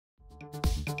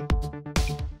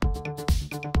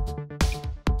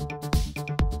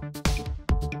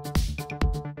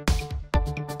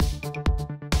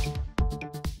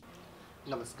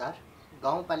नमस्कार।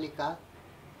 गाउँपालिका,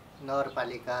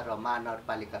 नगरपालिका र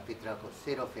महानगरपालिकाभित्रको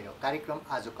सेरोफेरो कार्यक्रम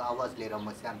आजको आवाज लिएर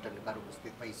म श्यामटनकर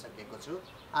उपस्थित भइसकेको छु।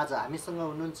 आज हामीसँग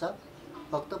हुनुहुन्छ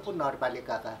भक्तपुर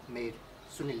नगरपालिकाका मेयर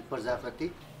सुनिल प्रजापति।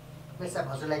 मेयर साहब,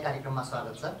 हजुरलाई कार्यक्रममा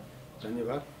स्वागत छ।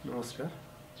 धन्यवाद, नमस्कार।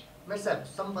 मेयर साहब,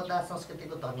 सम्पदा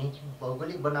संस्कृतिको धनी,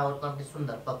 भौगोलिक बनावटमा पनि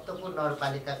सुन्दर भक्तपुर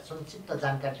नगरपालिका संक्षिप्त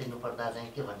जानकारी दिनुपर्दा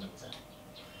चाहिँ के भन्नुहुन्छ?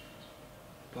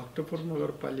 भक्तपुर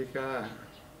नगरपालिका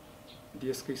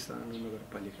देशकै सानो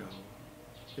नगरपालिका हो।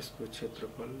 यसको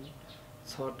क्षेत्रफल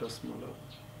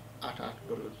 6.88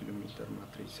 वर्ग किलोमिटर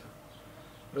मात्रै छ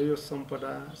र यो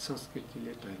सम्पदा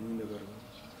संस्कृतिले धनी नगर हो।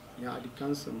 यहाँ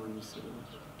अधिकांश मानिसहरू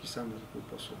किसानहरूको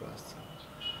बसोबास छ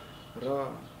र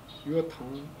यो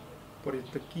ठाउँ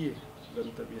पर्यटकीय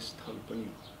गन्तव्य स्थल पनि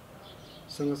हो।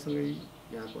 सँगसँगै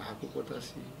यहाँको हाकु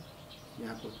पोतासी,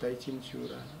 यहाँको ताइचिन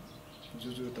चुरा,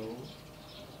 जुजुदौ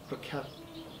प्रख्यात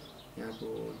यहाँको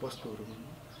वस्तुहरू हुन्।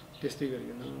 त्यस्तै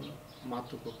गरिकन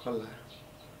माटोको कला,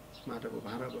 माटोको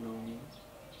भाँडा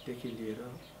बनाउनेदेखि लिएर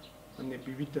अन्य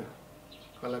विविध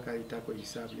कलाकारिताको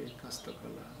हिसाबले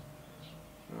काष्ठकला,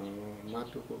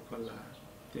 माटोको कला,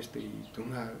 त्यस्तै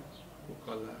ढुङ्गाको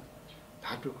कला,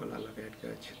 धातु कला लगायतका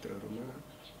क्षेत्रहरूमा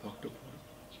भक्तपुर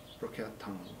प्रख्यात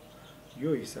ठाउँ हो।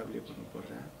 यो हिसाबले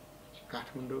भन्नुपर्दा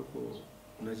काठमाडौँको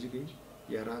नजिकै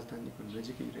या राजधानीको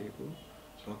नजिकै रहेको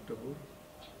भक्तपुर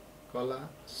कला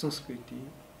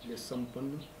संस्कृतिले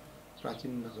सम्पन्न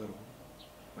प्राचीन नगर हो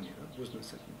भनेर बुझ्न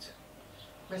सकिन्छ।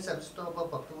 मेयर साहब, जस्तो अब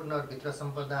भक्तपुर नगरभित्र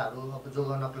सम्पदाहरू अब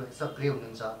जोगाउनको लागि सक्रिय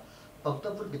हुनुहुन्छ।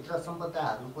 भक्तपुरभित्र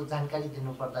सम्पदाहरूको जानकारी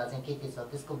दिनुपर्दा चाहिँ के छ,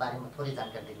 त्यसको बारेमा थोरै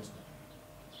जानकारी दिनुहोस् न।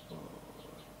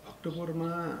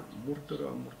 भक्तपुरमा मूर्त र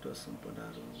अमूर्त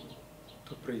सम्पदाहरू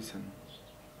थुप्रै छन्।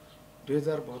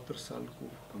 2072 सालको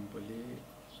भूकम्पले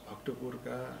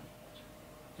भक्तपुरका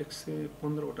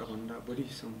 115वटा भन्दा बढी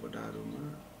सम्पदाहरूमा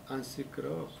आंशिक र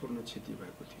पूर्ण क्षति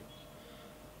भएको थियो।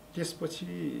 त्यसपछि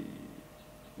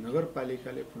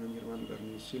नगरपालिकाले पुनर्निर्माण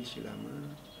गर्ने सिलसिलामा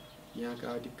यहाँका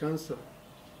अधिकांश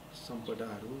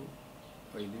सम्पदाहरू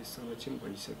अहिले संरक्षण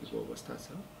भइसकेको अवस्था छ।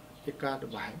 एकाध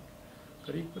बाहेक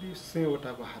करिब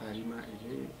 100वटाको हाराहारीमा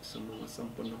अहिलेसम्ममा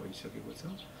सम्पन्न भइसकेको छ।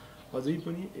 अझै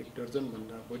पनि 1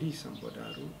 दर्जनभन्दा बढी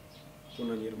सम्पदाहरू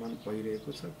पुनर्निर्माण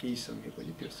भइरहेको छ। केही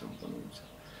समयपछि त्यो सम्पन्न हुन्छ।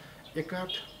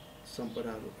 एकाध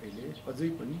सम्पदाहरू अहिले अझै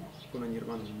पनि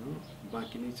पुनर्निर्माण हुन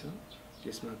बाँकी नै छ।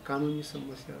 त्यसमा कानुनी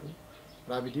समस्याहरू,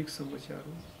 प्राविधिक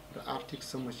समस्याहरू र आर्थिक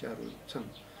समस्याहरू छन्।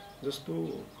 जस्तो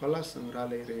कला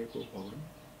सङ्ग्रहालय रहेको भवन,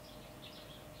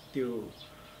 त्यो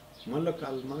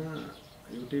मल्लकालमा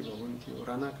एउटै भवन थियो।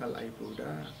 राणाकाल आइपुग्दा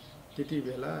त्यति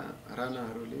बेला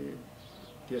राणाहरूले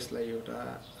त्यसलाई एउटा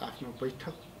आफ्नो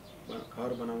बैठक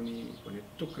घर बनाउने भने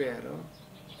टुक्र्याएर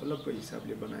अलग्गै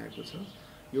हिसाबले बनाएको छ।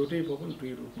 एउटै भवन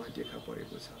 2 रूपमा देखा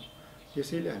परेको छ।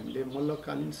 त्यसैले हामीले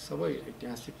मल्लकालीन सबै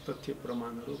ऐतिहासिक तथ्य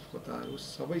प्रमाणहरू, फोटाहरू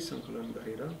सबै सङ्कलन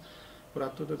गरेर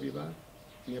पुरातत्व विभाग,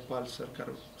 नेपाल सरकार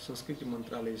संस्कृति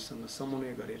मन्त्रालयसँग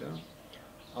समन्वय गरेर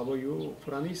अब यो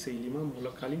पुरानै शैलीमा,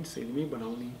 मल्लकालीन शैलीमै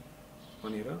बनाउने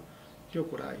भनेर त्यो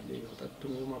कुरा अहिले एउटा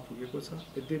टुङ्गोमा पुगेको छ।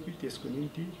 यद्यपि त्यसको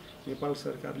निम्ति नेपाल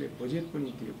सरकारले बजेट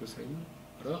पनि दिएको छैन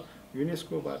र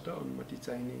युनेस्कोबाट अनुमति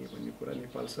चाहिने भन्ने कुरा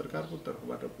नेपाल सरकारको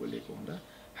तर्फबाट बोलेको हुँदा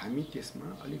हामी त्यसमा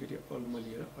अलिकति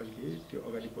अल्मलिएर अहिले त्यो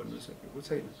अगाडि बढ्न सकेको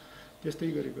छैन। त्यस्तै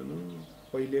गरिकन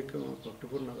पहिलेको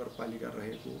भक्तपुर नगरपालिका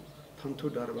रहेको थन्थु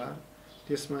दरबार,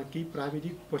 त्यसमा केही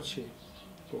प्राविधिक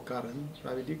पक्षको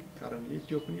प्राविधिक कारणले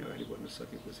त्यो पनि अगाडि बढ्न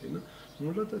सकेको छैन।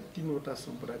 मूलतः 3वटा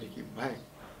सम्पदादेखि बाहेक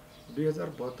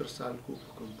 2072 सालको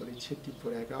भूकम्पले क्षति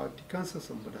पुर्याएका अधिकांश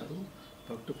सम्पदाहरू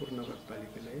भक्तपुर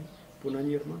नगरपालिकाले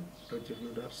पुनर्निर्माण र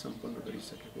जीर्णोद्धार सम्पन्न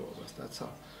गरिसकेको अवस्था छ।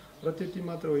 र त्यति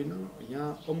मात्र होइन,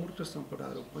 यहाँ अमूर्त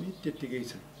सम्पदाहरू पनि त्यत्तिकै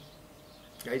छन्।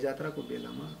 गाई जात्राको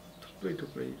बेलामा थुप्रै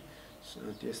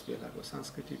त्यस बेलाको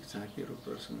सांस्कृतिक झाँकीहरू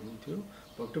प्रदर्शन हुन्थ्यो।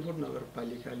 भक्तपुर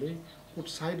नगरपालिकाले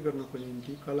उत्साहित गर्नको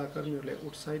निम्ति, कलाकर्मीहरूलाई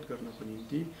उत्साहित गर्नको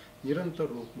निम्ति निरन्तर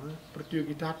रूपमा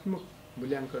प्रतियोगितात्मक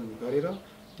मूल्याङ्कन गरेर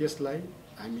त्यसलाई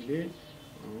हामीले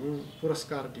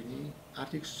पुरस्कार दिने,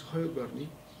 आर्थिक सहयोग गर्ने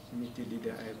नीति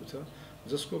लिँदै आएको छ।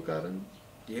 जसको कारण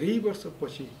धेरै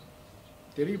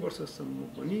वर्षसम्म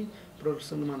पनि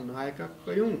प्रदर्शनमा नआएका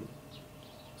कयौं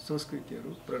संस्कृतिहरू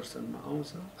प्रदर्शनमा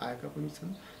आएका पनि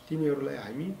छन्। तिनीहरूलाई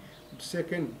हामी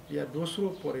सेकेन्ड या दोस्रो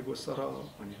परेको सरह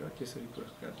भनेर त्यसरी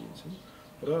पुरस्कार दिन्छौँ।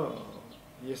 र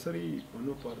यसरी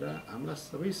भन्नुपर्दा हाम्रा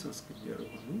सबै संस्कृतिहरू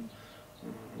भनौँ,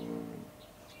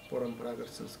 परम्परागत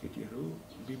संस्कृतिहरू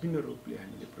विभिन्न रूपले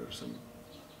हामीले प्रदर्शन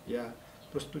या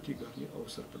प्रस्तुति गर्ने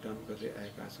अवसर प्रदान गर्दै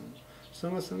आएका छौँ।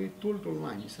 सँगसँगै टोलमा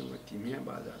हामीसँग धिमिया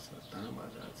बाजा छ, ताँ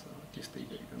बाजा छ, त्यस्तै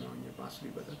गरिकन अन्य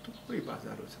बाँसुरी बाजा, थुप्रै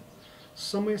बाजाहरू छन्।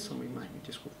 समय समयमा हामी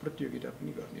त्यसको प्रतियोगिता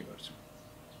पनि गर्ने गर्छौँ।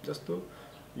 जस्तो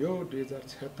यो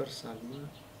 2076 सालमा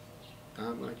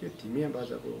धिमिया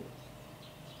बाजाको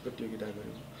प्रतियोगिता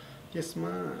गऱ्यौँ।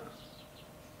 त्यसमा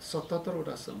 77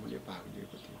 वटा समूहले भाग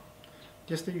लिएको थियो।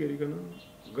 त्यस्तै गरिकन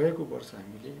गएको वर्ष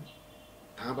हामीले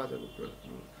धाबाजाको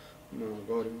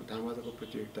गऱ्यौँ, धाबाजाको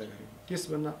प्रतियोगिता गऱ्यौँ।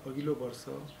 त्यसभन्दा अघिल्लो वर्ष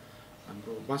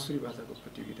हाम्रो बाँसुरी बाजाको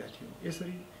प्रतियोगिता थियो।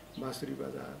 यसरी बाँसुरी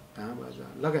बाजा, धाबाजा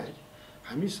लगायत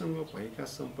हामीसँग भएका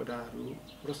सम्पदाहरू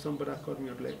र सम्पदा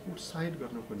कर्मीहरूलाई उत्साहित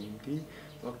गर्नको निम्ति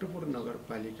भक्तपुर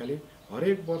नगरपालिकाले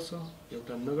हरेक वर्ष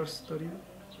एउटा नगर स्तरीय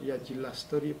या जिल्ला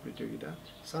स्तरीय प्रतियोगिता,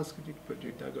 सांस्कृतिक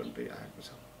प्रतियोगिता गर्दै आएको छ।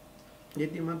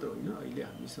 यति मात्र होइन, अहिले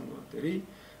हामीसँग धेरै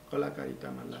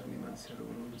कलाकारितामा लाग्ने मान्छेहरू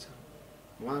हुनुहुन्छ।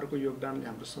 उहाँहरूको योगदानले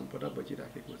हाम्रो सम्पदा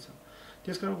बचिराखेको छ।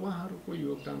 त्यसकारण उहाँहरूको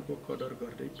योगदानको कदर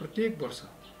गर्दै प्रत्येक वर्ष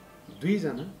 2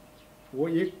 जना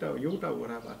एउटा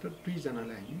वडाबाट 2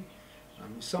 जनालाई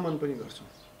हामी सम्मान पनि गर्छौँ।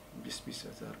 20-20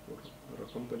 हजारको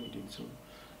रकम पनि दिन्छौँ।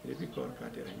 यदि कर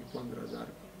काटेर हामी 15,000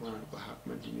 उहाँहरूको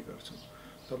हातमा दिने गर्छौँ।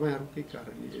 तपाईहरुकै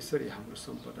कारणले यसरी हाम्रो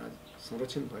सम्पदा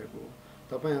संरक्षण भएको हो।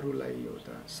 तपाईहरुलाई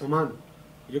एउटा समान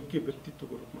योग्य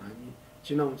व्यक्तित्वको रूपमा हामी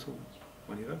चिनाउँछौँ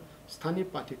भनेर स्थानीय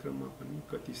पाठ्यक्रममा पनि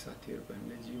कति साथीहरुको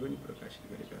हामीले जीवनी प्रकाशित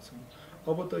गरेका छौँ।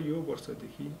 अब त यो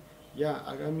वर्षदेखि या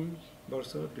आगामी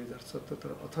वर्ष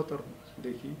 2077-78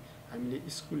 देखि हामीले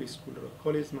स्कुल र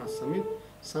कलेजमा समेत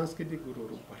सांस्कृतिक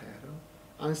गुरुहरू पठाएर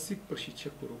आंशिक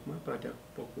प्रशिक्षकको रूपमा,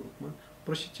 प्राध्यापकको रूपमा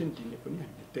प्रशिक्षण दिने पनि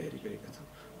हामीले तयारी गरेका छौँ।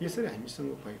 यसरी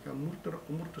हामीसँग भएका मूर्त र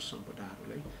अमूर्त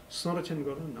सम्पदाहरूलाई संरक्षण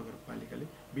गर्न नगरपालिकाले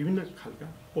विभिन्न खालका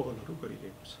पहलहरू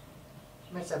गरिरहेको छ।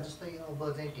 मेरो साहब, जस्तै अब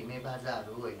चाहिँ ढिमे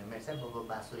बाजाहरू होइन मेरो साहब, अब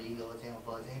बाँसुरी अब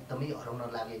चाहिँ एकदमै हराउन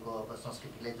लागेको अब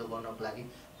संस्कृतिलाई जोगाउनको लागि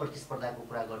प्रतिस्पर्धाको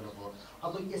कुरा गर्नुभयो।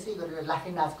 अब यसै गरेर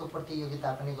लाखे नाचको प्रतियोगिता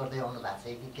पनि गर्दै आउनु भएको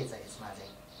छ कि के छ यसमा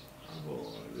चाहिँ?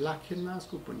 अब लाखे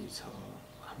नाचको पनि छ।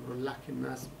 हाम्रो लाखे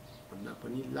नाच भन्दा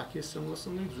पनि लाखे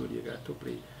सँगसँगै जोडिएका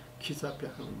थुप्रै खिचा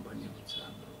प्याखम भन्ने हुन्छ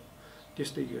हाम्रो।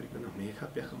 त्यस्तै गरिकन मेखा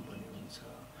प्याखम भन्ने हुन्छ।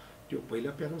 त्यो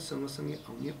पहिला प्याखम सँगसँगै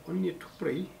आउने अन्य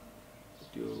थुप्रै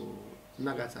त्यो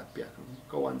नगाचा प्याखम,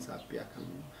 कवान्सा प्याखम,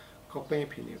 कपै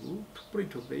फेनेको थुप्रै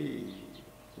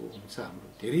हुन्छ। हाम्रो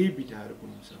धेरै विधाहरूको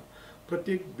हुन्छ।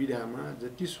 प्रत्येक विधामा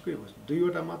जतिसुकै होस्,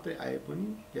 2वटा मात्रै आए पनि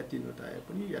या 3वटा आए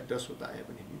पनि या 10वटा आए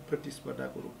पनि हामी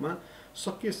प्रतिस्पर्धाको रूपमा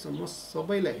सकेसम्म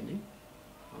सबैलाई नै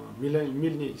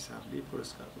मिल्ने हिसाबले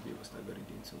पुरस्कारको व्यवस्था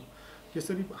गरिदिन्छौँ।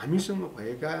 त्यसरी हामीसँग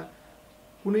भएका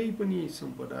कुनै पनि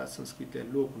सम्पदा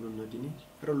संस्कृतिलाई लोप हुन नदिने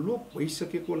र लोप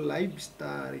भइसकेकोलाई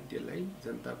बिस्तारै त्यसलाई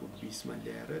जनताको बीचमा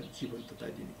ल्याएर जीवन्तता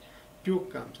दिने त्यो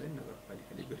काम चाहिँ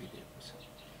नगरपालिकाले गरिरहेको छ।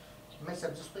 मेरो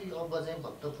साहब, जस्तै अब चाहिँ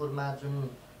भक्तपुरमा जुन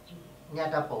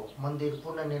न्याटापौ मन्दिर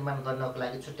पुनर्निर्माण गर्नको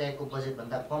लागि छुट्याएको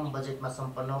बजेटभन्दा कम बजेटमा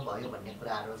सम्पन्न भयो भन्ने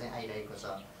कुराहरू चाहिँ आइरहेको छ।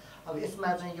 अब यसमा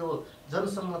चाहिँ यो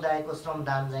जनसमुदायको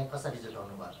श्रमदान चाहिँ कसरी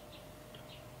जुटाउनु भयो?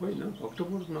 होइन,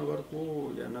 भक्तपुर नगरको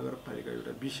या नगरपालिका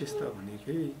एउटा विशेषता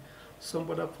भनेकै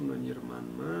सम्पदा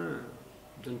पुनर्निर्माणमा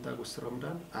जनताको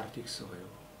श्रमदान, आर्थिक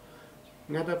सहयोग।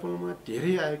 न्याटापौमा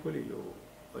धेरै आएकोले यो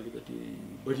अलिकति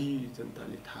बढी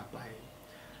जनताले थाहा पाए।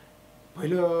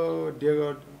 पहिलो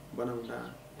देवगढ बनाउँदा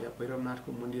या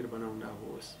भैरवनाथको मन्दिर बनाउँदा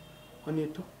होस्, अनि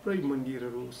थुप्रै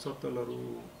मन्दिरहरू, सतलहरू,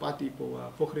 पाती पौवा,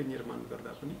 पोखरी निर्माण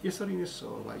गर्दा पनि यसरी नै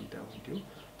सहभागिता हुन्थ्यो,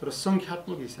 तर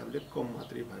सङ्ख्यात्मक हिसाबले कम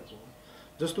मात्रै भएको हो।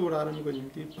 जस्तो उदाहरणको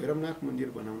निम्ति भैरवनाथ मन्दिर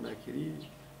बनाउँदाखेरि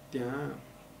त्यहाँ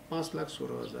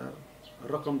 5,16,000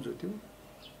 रकम जोत्यो।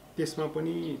 त्यसमा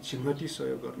पनि छिन्मती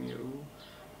सहयोग गर्नेहरू,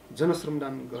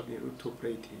 जनश्रमदान गर्नेहरू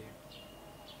थुप्रै थिए।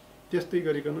 त्यस्तै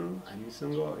गरिकन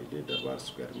हामीसँग अहिले दरबार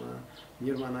स्क्वायरमा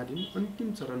निर्माणाधीन अन्तिम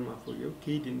चरणमा पुग्यो।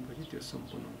 केही दिनपछि त्यो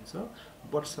सम्पन्न हुन्छ।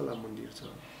 बटसला मन्दिर छ,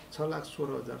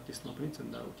 6,16,000 त्यसमा पनि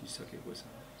चन्दा उठिसकेको छ।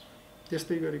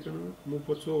 त्यस्तै गरिकन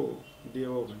मुपोचो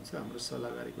देव भन्छ हाम्रो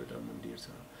सल्लाहगारीको एउटा मन्दिर छ,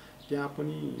 त्यहाँ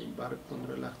पनि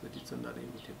 12-15 लाख जति चन्दा नै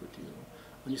उठेको थियो।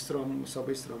 अनि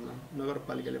सबै श्रम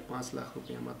नगरपालिकाले 5 लाख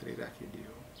रुपियाँ मात्रै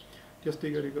राखिदियो। त्यस्तै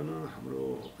गरिकन हाम्रो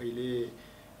अहिले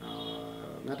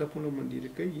नाटापुङ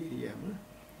मन्दिरकै एरियामा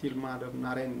तिलमाधव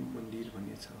नारायण मन्दिर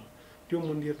भन्ने छ। त्यो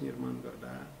मन्दिर निर्माण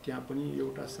गर्दा त्यहाँ पनि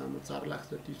एउटा सानो 4 लाख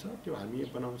जति छ, त्यो हामी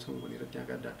बनाउँछौँ भनेर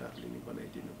त्यहाँका डाटाहरूले नै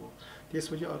बनाइदिनु भयो।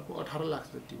 त्यसपछि अर्को 18 लाख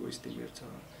जतिको इस्टिमेट छ।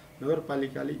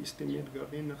 नगरपालिकाले इस्टिमेट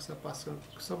गर्ने, नक्सा पास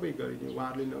सबै गरिदिने,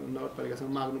 उहाँहरूले नगरपालिकासँग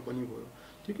माग्नु पनि भयो।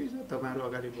 ठिकै छ, तपाईँहरू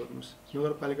अगाडि बढ्नुहोस्,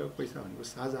 नगरपालिकाको पैसा भनेको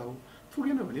साझा हो,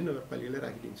 पुगेन भने नगरपालिकाले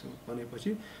राखिदिन्छौँ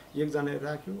भनेपछि एकजनाले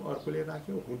राख्यो, अर्कोले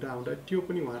राख्यो, हुँदा त्यो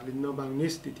पनि उहाँहरूले नमाग्ने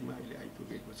स्थितिमा अहिले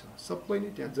आइपुगेको छ। सबै नै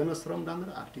त्यहाँ जनश्रमदान र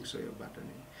आर्थिक सहयोगबाट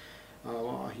नै।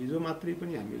 हिजो मात्रै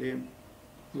पनि हामीले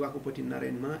वाकुपट्टि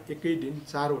नारायणमा एकै दिन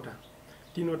 4वटा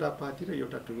 3वटा पाती र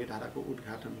एउटा ढुङ्गे धाराको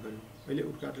उद्घाटन गर्यौँ। अहिले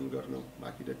उद्घाटन गर्न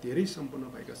बाँकी र धेरै सम्पन्न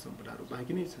भएका सम्पदाहरू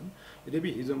बाँकी नै छन्। यद्यपि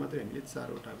हिजो मात्रै हामीले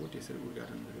 4वटाको त्यसरी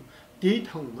उद्घाटन गर्यौँ। त्यही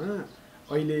ठाउँमा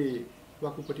अहिले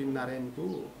वाकुपट्टि नारायणको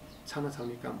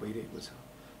छानाछाउनी काम भइरहेको छ।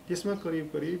 त्यसमा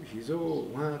करिब हिजो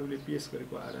उहाँहरूले पेश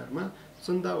गरेको आधारमा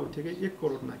चन्दा उठेकै 1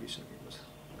 करोड नागिसकेको छ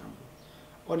हाम्रो।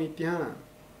 अनि त्यहाँ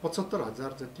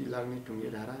 75,000 जति लाग्ने ढुङ्गे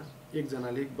धारा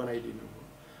एकजनाले बनाइदिनु हो।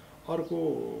 अर्को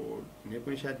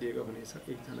पैसा दिएको भने छ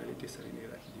एकजनाले त्यसरी नै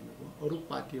राखिदिनु हो। अरू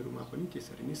पार्टीहरूमा पनि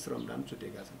त्यसरी नै श्रमदान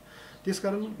जुटेका छन्।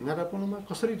 त्यसकारण गाडापोलमा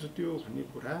कसरी जुट्यो भन्ने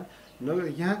कुरा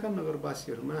यहाँका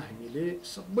नगरवासीहरूमा हामीले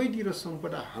सबैतिर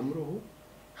सम्पदा हाम्रो हो,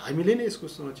 हामीले नै यसको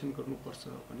संरक्षण गर्नुपर्छ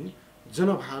भने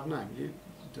जनभावना हामीले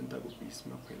जनताको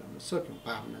बिचमा फैलाउन सक्यौँ।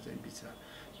 भावना चाहिँ विचार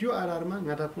त्यो आधारमा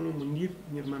गाडापोल मन्दिर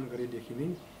निर्माण गरेदेखि नै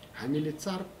हामीले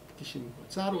 4 किसिमको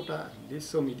 4वटा हामीले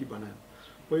समिति बनायौँ।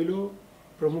 पहिलो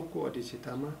प्रमुखको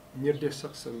अध्यक्षतामा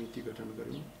निर्देशक समिति गठन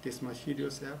गर्यौँ। त्यसमा सिडिओ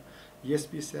साहब,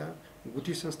 एसपी साहब,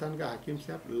 गुठी संस्थानका हाकिम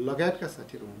साहब लगायतका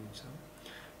साथीहरू हुनुहुन्छ।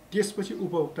 त्यसपछि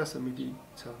उपभोक्ता समिति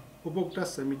छ। उपभोक्ता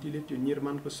समितिले त्यो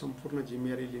निर्माणको सम्पूर्ण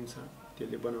जिम्मेवारी लिन्छ,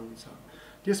 त्यसले बनाउँछ।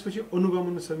 त्यसपछि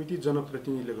अनुगमन समिति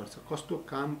जनप्रतिनिधिले गर्छ, कस्तो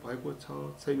काम भएको छ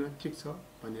छैन ठिक छ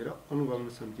भनेर अनुगमन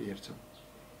समिति हेर्छ।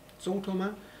 चौथोमा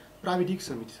प्राविधिक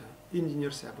समिति छ,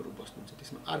 इन्जिनियर साहबहरू बस्नुहुन्छ।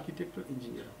 त्यसमा आर्किटेक्ट र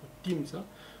इन्जिनियरको टिम छ।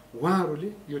 उहाँहरूले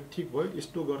यो ठिक भयो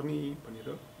यस्तो गर्ने भनेर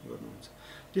गर्नुहुन्छ।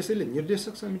 त्यसैले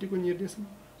निर्देशक समितिको निर्देशन,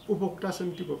 उपभोक्ता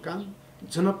समितिको काम,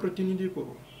 जनप्रतिनिधिको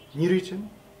निरीक्षण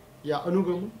या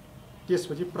अनुगमन,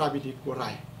 त्यसपछि प्राविधिकको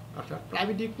राय अर्थात्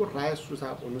प्राविधिकको राय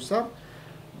सुझाव अनुसार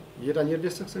एउटा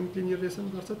निर्देशक समितिले निर्देशन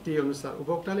गर्छ, त्यही अनुसार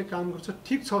उपभोक्ताले काम गर्छ।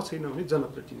 ठिक छ छैन भने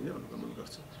जनप्रतिनिधिले अनुगमन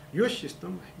गर्छ। यो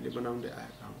सिस्टम हामीले बनाउँदै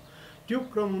आएका हौँ। त्यो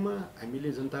क्रममा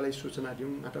हामीले जनतालाई सूचना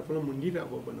दियौँ गाडापोल मन्दिर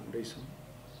अब बनाउँदैछौँ,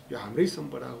 यो हाम्रै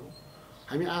सम्पदा हो,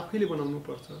 हामी आफैले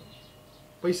बनाउनुपर्छ।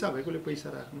 पैसा भएकोले पैसा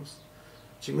राख्नुहोस्,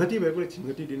 झिङ्गटी भएकोले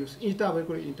झिङ्गटी दिनुहोस्, इँटा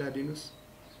भएकोले इँटा दिनुहोस्,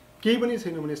 केही पनि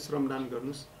छैन भने श्रमदान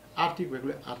गर्नुहोस्, आर्थिक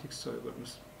भएकोले आर्थिक सहयोग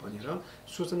गर्नुहोस् भनेर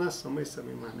सूचना समय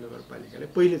समयमा हामी नगरपालिकाले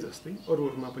पहिले जस्तै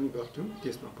अरूहरूमा पनि गर्थ्यौँ,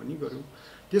 त्यसमा पनि गऱ्यौँ।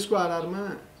 त्यसको आधारमा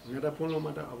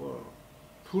गाडापोलमा त अब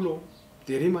ठुलो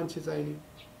धेरै मान्छे चाहिने।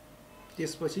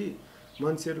 त्यसपछि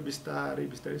मान्छेहरू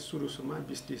बिस्तारै सुरुमा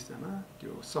 20-30 जना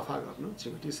त्यो सफा गर्न,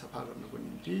 झिङ्गटी सफा गर्नको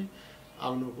निम्ति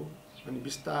आउनुभयो। अनि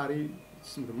बिस्तारै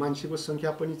मान्छेको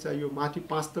सङ्ख्या पनि चाहियो, माथि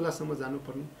 5 तलासम्म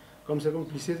जानुपर्ने, कमसेकम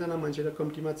 20 जना मान्छे त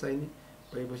कम्तीमा चाहिने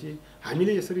भएपछि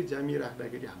हामीले यसरी जामी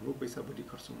राख्दाखेरि हाम्रो पैसा बढी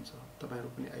खर्च हुन्छ, तपाईँहरू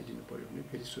पनि आइदिनु पऱ्यो भने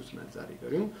फेरि सूचना जारी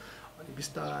गऱ्यौँ। अनि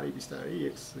बिस्तारै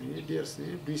 100,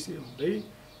 150, 200 हुँदै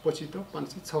पछि त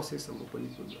 500-600सम्म पनि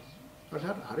पुग्यो।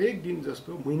 अर्थात् हरेक दिन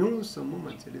जस्तो महिनौसम्म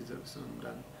मान्छेले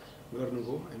श्रमदान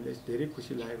गर्नुभयो। हामीलाई धेरै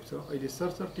खुसी लागेको छ। अहिले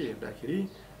सरसर्ती हेर्दाखेरि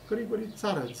करिब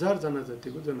 4000 जना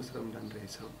जतिको जनश्रमदान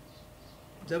रहेछ।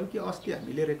 जबकि अस्ति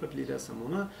हामीले रेकर्ड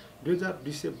लिँदासम्ममा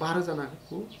 2212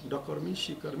 जनाको डकर्मी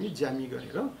सिकर्मी ज्यामी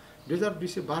गरेर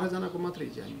 2212 जनाको मात्रै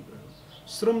ज्यामी गर्यो।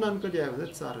 श्रमदान कति आयो भने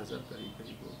 4000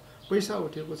 करिब हो। पैसा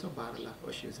उठेको छ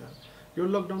 12,80,000। यो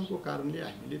लकडाउनको कारणले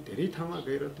हामीले धेरै ठाउँमा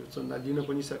गएर त्यो चन्दा लिन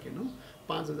पनि सकेनौँ।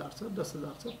 5,000 छ,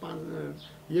 10,000 छ,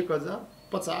 1,000,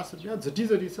 50 रुपियाँ जति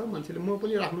छ मान्छेले म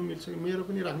पनि राख्नु मिल्छ कि मेरो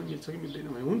पनि राख्नु मिल्छ कि मिल्दैन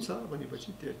भने हुन्छ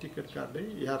भनेपछि त्यो टिकट काट्दै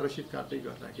या रसिद काट्दै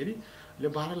गर्दाखेरि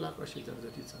 12,80,000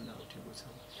 जति चन्दा उठेको छ।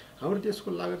 हाम्रो त्यसको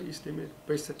लागत इस्टिमेट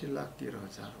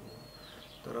 65,13,000 हो।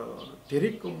 तर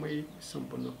धेरै कमै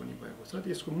सम्पन्न पनि भएको छ।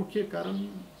 त्यसको मुख्य कारण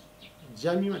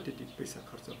ज्यामीमा त्यति पैसा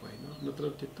खर्च भएन,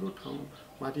 नत्र त्यत्रो ठाउँ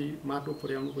माथि माटो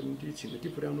पुर्याउनुको निम्ति, छिमेकी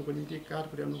पुर्याउनुको निम्ति, काठ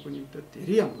पुर्याउनुको निम्ति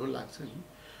धेरै हाम्रो लाग्छ नि।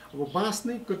 अब बाँस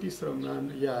नै कति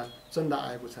श्रमदान या चन्दा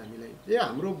आएको छ हामीलाई,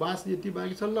 हाम्रो बाँस यति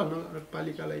बाँकी छ ल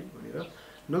नगरपालिकालाई भनेर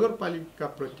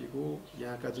नगरपालिकाप्रतिको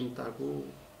यहाँका जनताको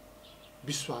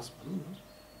विश्वास भनौँ न,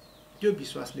 त्यो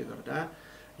विश्वासले गर्दा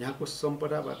यहाँको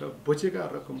सम्पदाबाट बचेका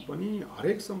रकम पनि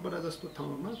हरेक सम्पदा जस्तो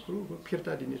ठाउँमा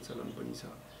फिर्ता दिने चलन पनि छ।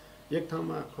 एक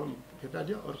ठाउँमा फिर्ता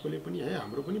दियो, अर्कोले पनि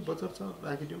हाम्रो पनि बचत छ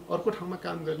राखिदिउँ, अर्को ठाउँमा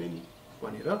काम गर्ने नि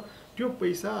भनेर त्यो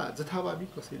पैसा जथाभावी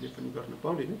कसैले पनि गर्न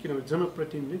पाउँदैन, किनभने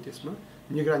जनप्रतिनिधिले त्यसमा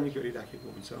निगरानी गरिराखेको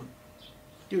हुन्छ।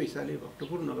 त्यो हिसाबले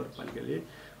भक्तपुर नगरपालिकाले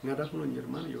गाडापोल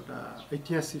निर्माण एउटा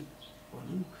ऐतिहासिक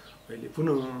भनौँ अहिले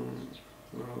पुनः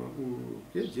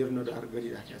जीर्णोद्धार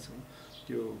गरिराखेका छौँ।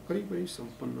 त्यो करिब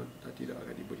सम्पन्नतातिर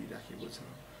अगाडि बढिराखेको छ।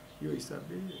 यो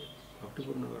हिसाबले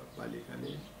भक्तपुर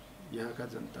नगरपालिकाले यहाँका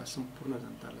जनता सम्पूर्ण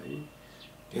जनतालाई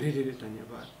धेरै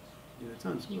धन्यवाद दिन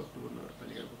चाहन्छु भक्तपुर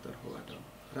नगरपालिकाको तर्फबाट।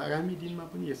 र आगामी दिनमा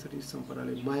पनि यसरी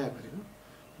सम्पदालाई माया गरेर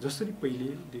जसरी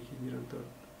पहिलेदेखि निरन्तर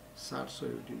साथ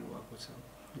सहयोग दिनुभएको छ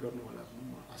गर्नुहोला भन्ने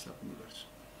म आशा पनि गर्छु।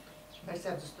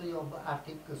 साहब जस्तो यो अब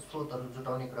आर्थिक स्रोतहरू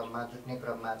जुट्ने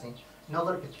क्रममा चाहिँ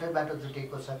नगरभित्रैबाट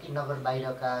जुटेको छ कि नगर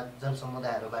बाहिरका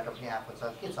जनसमुदायहरूबाट पनि आएको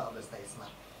छ, के छ अवस्था यसमा?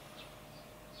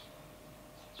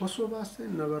 बसोबास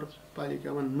चाहिँ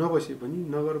नगरपालिकामा नबसे पनि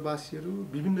नगरवासीहरू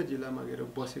विभिन्न जिल्लामा गएर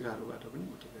बसेकाहरूबाट पनि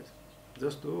उठेका छन्।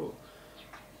 जस्तो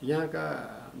यहाँका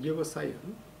व्यवसायीहरू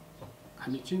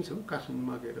हामी चिन्छौँ,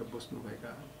 काठमाडौँमा गएर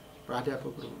बस्नुभएका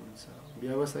प्राध्यापकहरू हुनुहुन्छ,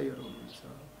 व्यवसायीहरू हुनुहुन्छ,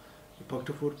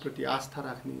 भक्तपुरप्रति आस्था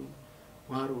राख्ने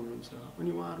उहाँहरू हुनुहुन्छ।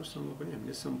 अनि उहाँहरूसँग पनि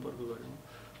हामीले सम्पर्क गऱ्यौँ।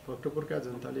 भक्तपुरका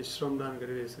जनताले श्रमदान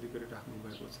गरेर यसरी गरिराख्नु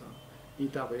भएको छ।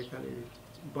 इँटा भएकाले,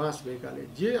 बाँस भएकाले,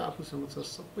 जे आफूसँग छ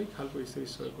सबै खालको यसरी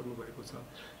सहयोग गर्नुभएको छ।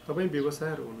 तपाईँ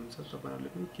व्यवसायहरू हुनुहुन्छ, तपाईँहरूले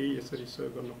पनि केही यसरी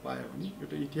सहयोग गर्न पायो भने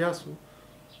एउटा इतिहास हो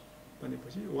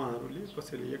भनेपछि उहाँहरूले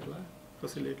कसैले 1 लाख,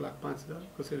 कसैले 1,05,000,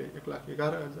 कसैले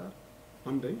 1,11,000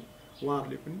 भन्दै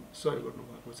उहाँहरूले पनि सहयोग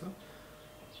गर्नुभएको छ।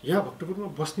 यहाँ भक्तपुरमा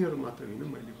बस्नेहरू मात्र होइन,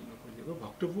 मैले भन्न खोजेको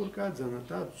भक्तपुरका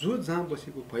जनता जो जहाँ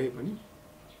बसेको भए पनि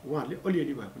उहाँहरूले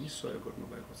अलिअलि भए पनि सहयोग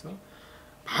गर्नुभएको छ।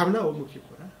 भावना हो मुख्य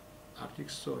कुरा, आर्थिक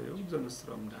सहयोग,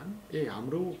 जनश्रमदान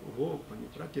हाम्रो हो भन्ने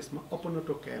कुरा, त्यसमा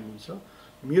अपनत्व कायम हुन्छ।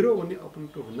 मेरो भन्ने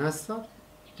अपनत्व हुनासाथ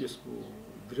त्यसको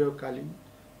दीर्घकालीन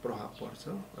प्रभाव पर्छ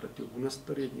र त्यो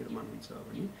गुणस्तरीय निर्माण हुन्छ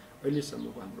भने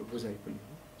अहिलेसम्मको हाम्रो बुझाइ पनि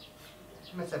हो।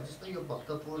 साहब जस्तो यो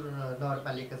भक्तपुर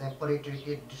नगरपालिका चाहिँ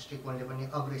पर्यटकीय दृष्टिकोणले पनि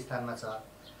अग्रस्थानमा छ।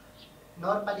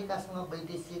 नगरपालिकासँग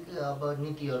वैदेशिक अब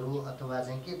नीतिहरू अथवा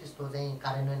चाहिँ के त्यस्तो चाहिँ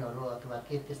कार्यान्वयनहरू अथवा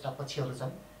के त्यस्ता पक्षहरू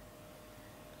छन्?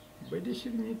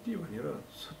 वैदेशिक नीति भनेर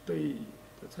छुट्टै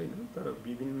त छैन, तर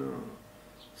विभिन्न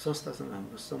संस्थासँग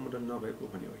हाम्रो सम्बन्ध नभएको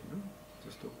भने होइन।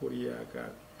 जस्तो कोरियाका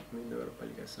कुनै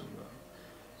नगरपालिकासँग,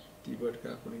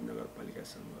 तिब्बतका कुनै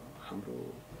नगरपालिकासँग हाम्रो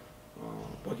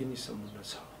भगिनी सम्बन्ध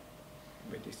छ।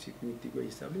 वैदेशिक नीतिको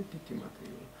हिसाबले त्यति मात्रै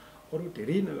हो। अरू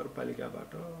धेरै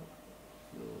नगरपालिकाबाट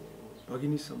यो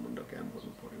भगिनी सम्बन्ध कायम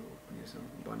गर्नु पर्यो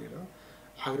भनेर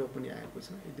आग्रह पनि आएको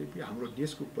छ। यद्यपि हाम्रो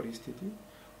देशको परिस्थिति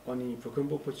अनि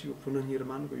भूकम्पपछिको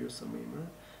पुनर्निर्माणको यो समयमा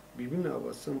विभिन्न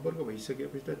अब सम्पर्क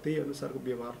भइसकेपछि त त्यही अनुसारको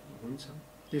व्यवहार हुन्छ।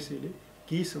 त्यसैले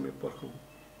केही समय पर्खौँ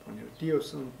भनेर त्यो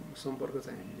सम्पर्क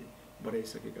चाहिँ हामीले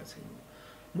बढाइसकेका छैनौँ।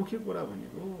 मुख्य कुरा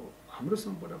भनेको हाम्रो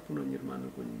सम्पदा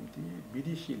पुनर्निर्माणको निम्ति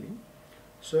विदेशीले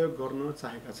सहयोग गर्न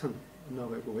चाहेका छन्,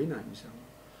 नभएको होइन। हामीसँग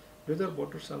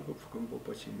 2072 सालको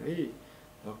भूकम्पपछि नै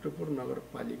भक्तपुर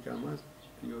नगरपालिकामा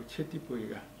यो क्षति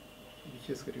पुगेका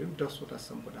विशेष गरी 10वटा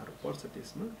सम्पदाहरू पर्छ।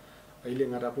 त्यसमा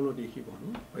अहिलेङारापुनोदेखि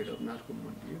भनौँ भैरवनाथको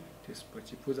मन्दिर,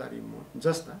 त्यसपछि पुजारी मठ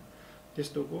जस्ता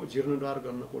त्यस्तोको जीर्णोद्धार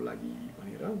गर्नको लागि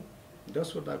भनेर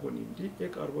 10वटाको निम्ति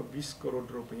 1,20 करोड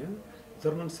रुपियाँ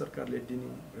जर्मन सरकारले दिने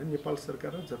भनेर नेपाल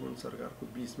सरकार र जर्मन सरकारको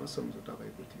बिचमा सम्झौता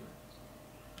भएको थियो।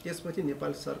 त्यसपछि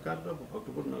नेपाल सरकार र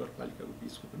भक्तपुर नगरपालिकाको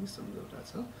बिचको पनि सम्झौता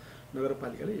छ।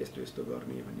 नगरपालिकाले यस्तो यस्तो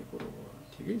गर्ने भन्ने कुरो हो,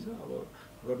 ठिकै छ। अब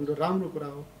गर्नु त राम्रो कुरा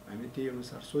हो, हामीले त्यही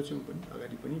अनुसार सोच्यौँ पनि,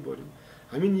 अगाडि पनि बढ्यौँ।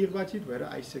 हामी निर्वाचित भएर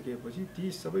आइसकेपछि ती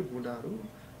सबै बुँदाहरू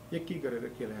एक गरेर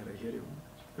केलाएर हेऱ्यौँ।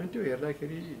 अनि त्यो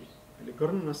हेर्दाखेरि अहिले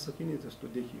गर्न नसकिने जस्तो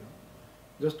देखियो।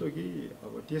 जस्तो कि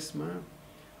अब त्यसमा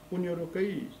उनीहरूकै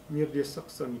निर्देशक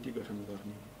समिति गठन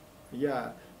गर्ने या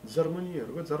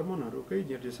जर्मनहरूकै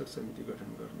निर्देशक समिति गठन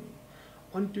गर्ने,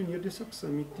 अनि त्यो निर्देशक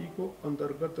समितिको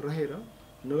अन्तर्गत रहेर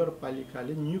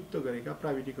नगरपालिकाले नियुक्त गरेका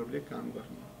प्राविधिकहरूले काम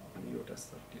गर्ने भन्ने एउटा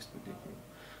स्तर त्यस्तो देखियो।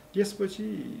 त्यसपछि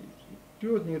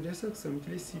त्यो निर्देशक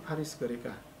समितिले सिफारिस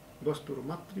गरेका वस्तुहरू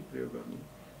मात्रै प्रयोग गर्ने,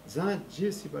 जहाँ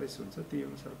जे सिफारिस हुन्छ त्यही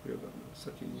अनुसार प्रयोग गर्न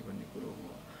सकिने भन्ने कुरो हो।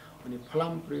 अनि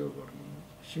फलाम प्रयोग गर्ने,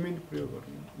 सिमेन्ट प्रयोग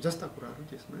गर्ने जस्ता कुराहरू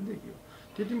त्यसमा देखियो।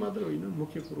 त्यति मात्र होइन,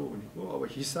 मुख्य कुरो भनेको अब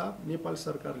हिसाब नेपाल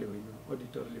सरकारले होइन,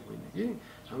 अडिटरले होइन कि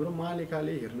हाम्रो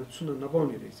महालेखाले हेर्न छुन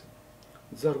नपाउने रहेछ,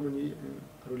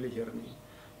 जर्मनीहरूले हेर्ने।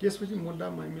 त्यसपछि मुद्दा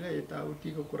मामिला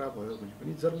यताउतिको कुरा भयो भने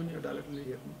पनि जर्मनी अदालतले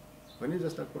हेर्ने भन्ने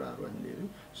जस्ता कुराहरू हामीले हेऱ्यौँ।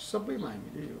 सबैमा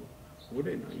हामीले यो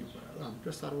हुँदैन यो कुराहरू।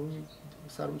 हाम्रो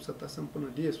सार्वभौमिक सत्ता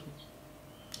सम्पन्न देश हो,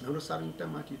 हाम्रो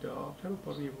सार्वभौमिकतामाथि त अप्ठ्यारो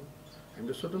पर्ने हो।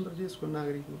 हाम्रो स्वतन्त्र देशको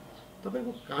नागरिक हो।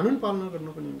 तपाईँको कानुन पालना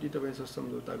गर्नको निम्ति तपाईँसँग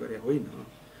सम्झौता गरे होइन,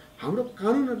 हाम्रो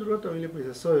कानुनहरू तपाईँले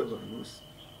पैसा सहयोग गर्नुहोस्,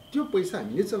 त्यो पैसा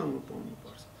हामीले चलाउनु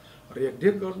पाउनुपर्छ।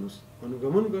 रेखदेख गर्नुहोस्,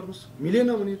 अनुगमन गर्नुहोस्, मिलेन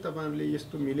भने तपाईँहरूले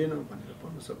यस्तो मिलेन भनेर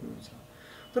भन्न सक्नुहुन्छ।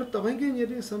 तर तपाईँकै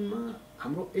निर्देशनमा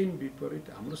हाम्रो ऐन विपरीत,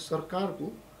 हाम्रो सरकारको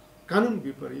कानुन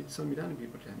विपरीत, संविधान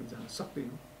विपरीत हामी जान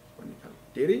सक्दैनौँ भन्ने खालको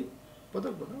धेरै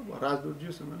पटक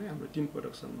राजदूतज्यूसँग नै हाम्रो 3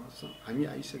 पटकसम्म हामी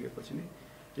आइसकेपछि नै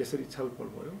त्यसरी छलफल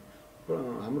भयो।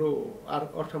 हाम्रो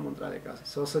अर्थ मन्त्रालयका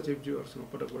सहसचिवज्यूहरूसँग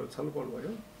पटक छलफल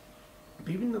भयो।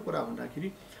 विभिन्न कुरा हुँदाखेरि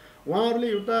उहाँहरूले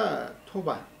एउटा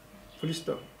थोपा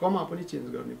फुलिस्टप कमा पनि चेन्ज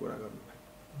गर्ने कुरा गर्नुभयो।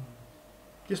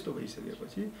 त्यस्तो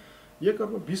भइसकेपछि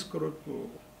 1,20 करोडको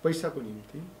पैसाको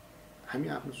निम्ति हामी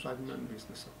आफ्नो स्वाभिमान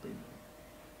बेच्न सक्दैनौँ।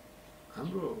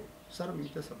 हाम्रो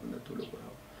सार्वभौमिकता सबभन्दा ठुलो कुरा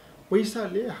हो।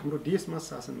 पैसाले हाम्रो देशमा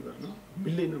शासन गर्न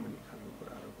मिल्दैन भन्ने खालको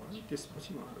कुराहरू भयो।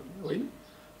 त्यसपछि उहाँहरूले होइन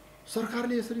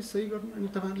सरकारले यसरी सही गर्नु अनि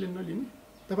तपाईँहरूले नलिने,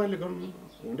 तपाईँहरूले गर्नु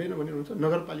हुँदैन भन्नुहुन्छ,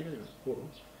 नगरपालिकाले हो।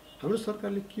 हाम्रो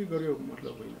सरकारले के गर्यो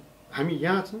मतलब होइन, हामी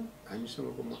यहाँ छौँ,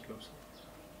 हामीसँगको मतलब छ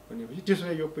भनेपछि त्यसो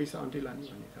भए यो पैसा अन्त्य लाने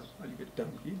भन्ने खालको अलिकति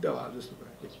धम्की दबाब जस्तो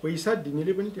कुरा। पैसा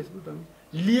दिनेले पनि त्यस्तो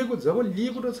धम्की लिएको, जब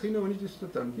लिएको त छैन भने त्यस्तो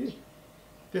धम्की,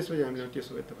 त्यसपछि हामीले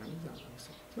त्यसो भए तपाईँले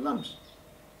जान्छ लानुहोस्,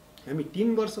 हामी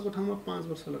 3 वर्षको ठाउँमा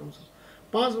 5 वर्ष लगाउँछौँ,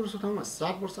 5 वर्षको ठाउँमा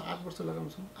 7 वर्ष 8 वर्ष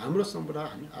लगाउँछौँ, हाम्रो सम्पदा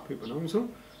हामी आफै बनाउँछौँ।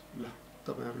 ल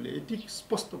तपाईँहरूले यति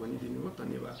स्पष्ट भनिदिनु भयो,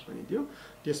 धन्यवाद भनिदियो।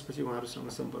 त्यसपछि उहाँहरूसँग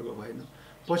सम्पर्क भएन।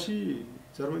 पछि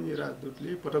जर्मनी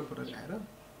राजदूतले पटक पटक आएर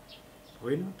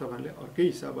होइन तपाईँहरूले अर्कै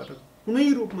हिसाबबाट कुनै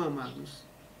रूपमा माग्नुहोस्,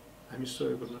 हामी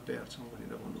सहयोग गर्न तयार छौँ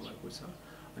भनेर भन्नुभएको छ।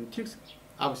 अनि ठिक छ,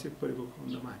 आवश्यक परेको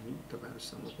खण्डमा हामी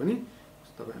तपाईँहरूसँग पनि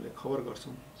तपाईँहरूले खबर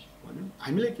गर्छौँ भन्यो।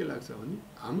 हामीलाई के लाग्छ भने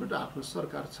हाम्रो त आफ्नो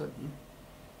सरकार छ नि,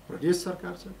 प्रदेश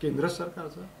सरकार छ, केन्द्र सरकार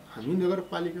छ, हामी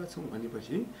नगरपालिका छौँ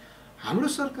भनेपछि हाम्रो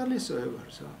सरकारले सहयोग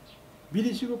गर्छ।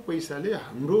 विदेशीको पैसाले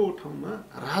हाम्रो ठाउँमा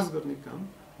राज गर्ने काम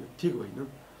यो ठिक होइन।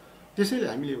 त्यसैले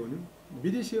हामीले भन्यौँ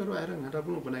विदेशीहरू आएर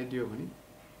घाटापुनो बनाइदियो भने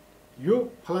यो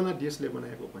फलाना देशले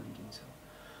बनाएको भनिदिन्छ।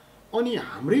 अनि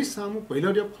हाम्रै सामु पहिलो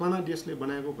फलाना देशले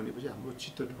बनाएको भनेपछि हाम्रो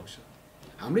चित्त ढुक्छ।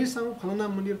 हाम्रै सामु फलाना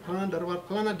मन्दिर, फलाना दरबार,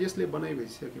 फलाना देशले बनाइ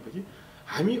भइसकेपछि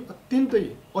हामी अत्यन्तै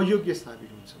अयोग्य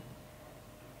साबित हुन्छौँ।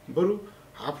 बरु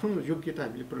आफ्नो योग्यता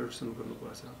हामीले प्रदर्शन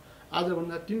गर्नुपर्छ।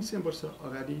 आजभन्दा 300 वर्ष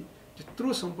अगाडि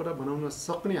त्यत्रो सम्पदा बनाउन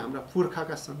सक्ने हाम्रा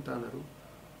पुर्खाका सन्तानहरू,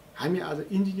 हामी आज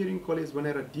इन्जिनियरिङ कलेज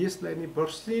बनाएर देशलाई नै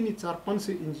वर्षेनी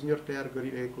 400-500 इन्जिनियर तयार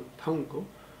गरिरहेको ठाउँको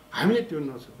हामीले त्यो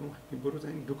नसकौँ। हामी बरु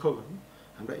चाहिँ दुःख गरौँ।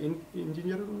 हाम्रा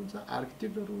इन्जिनियरहरू हुनुहुन्छ,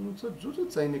 आर्किटेक्टहरू हुनुहुन्छ, जो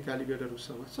चाहिने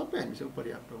कारिगरहरूसँग सबै हामीसँग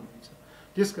पर्याप्त हुनुहुन्छ।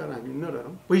 त्यसकारण हामी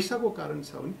नडरौँ। पैसाको कारण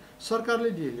छ भने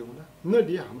सरकारले दिए ल्याउँला,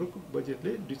 नदिए हाम्रो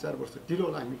बजेटले 2-4 वर्ष ढिलो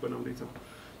होला, हामी बनाउँदैछौँ।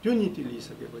 त्यो नीति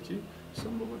लिइसकेपछि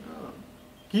सम्भवतः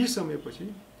केही समयपछि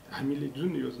हामीले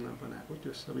जुन योजना बनाएको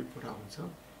त्यो सबै पुरा हुन्छ।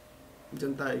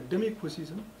 जनता एकदमै खुसी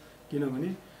छन्, किनभने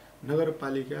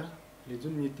नगरपालिकाले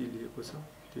जुन नीति लिएको छ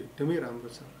त्यो एकदमै राम्रो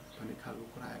छ भन्ने खालको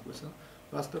कुरा आएको छ।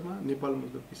 वास्तवमा नेपाल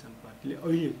मजदुर किसान पार्टीले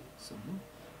अहिलेसम्म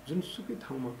जुनसुकै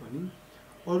ठाउँमा पनि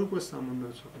अरूको सामु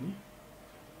नछोड्ने,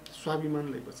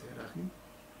 स्वाभिमानलाई बचाएर राख्ने,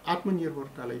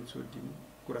 आत्मनिर्भरतालाई जोड दिने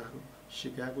कुराहरू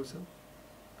सिकाएको छ।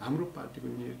 हाम्रो पार्टीको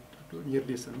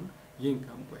निर्देशनमा यही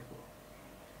काम भएको हो।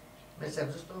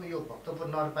 जस्तो यो भक्तपुर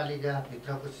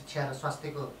नगरपालिकाभित्रको शिक्षा र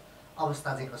स्वास्थ्यको अवस्था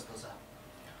चाहिँ कस्तो छ?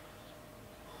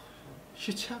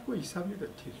 शिक्षाको हिसाबले त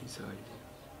ठिकै छ अहिले,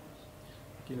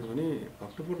 किनभने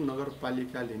भक्तपुर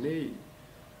नगरपालिकाले नै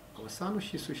अब सानो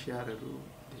शिशु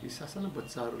स्याहारहरूदेखि सासाना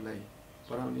बच्चाहरूलाई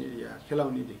पढाउने या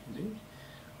खेलाउनेदेखि नै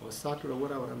अब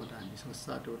 7वटा वडामा त हामीसँग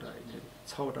 7वटा अहिले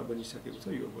 6वटा बनिसकेको छ।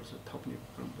 यो वर्ष थप्ने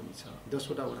क्रम पनि छ।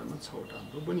 10वटा वडामा 6वटा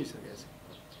हाम्रो बनिसकेको छ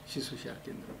शिशु स्याहार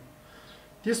केन्द्र।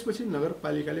 त्यसपछि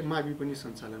नगरपालिकाले मावि पनि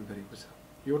सञ्चालन गरेको छ।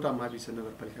 एउटा मावि छ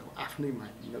नगरपालिकाको आफ्नै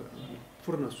मावि,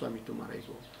 पूर्ण स्वामित्वमा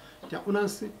रहेको। त्यहाँ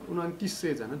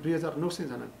 2900 जना 2900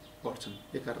 जना पढ्छन्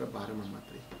 11 र 12मा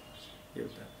मात्रै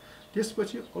एउटा।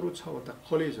 त्यसपछि अरू 6वटा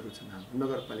कलेजहरू छन् हाम्रो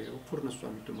नगरपालिकाको पूर्ण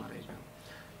स्वामित्वमा रहेका।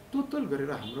 टोटल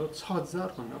गरेर हाम्रो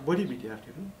 6000 भन्दा बढी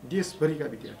विद्यार्थीहरू देशभरिका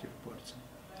विद्यार्थीहरू पढ्छन्।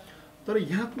 तर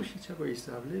यहाँको शिक्षाको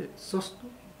हिसाबले सस्तो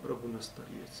र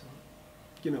गुणस्तरीय छ,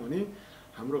 किनभने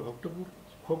हाम्रो भक्तपुर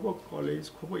खोप कलेज,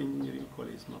 खोप इन्जिनियरिङ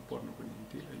कलेजमा पढ्नुको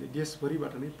निम्ति अहिले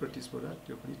देशभरिबाट नै प्रतिस्पर्धा,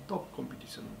 त्यो पनि टप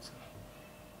कम्पिटिसन हुन्छ।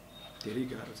 धेरै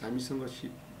गाह्रो छ। हामीसँग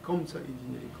सिट कम छ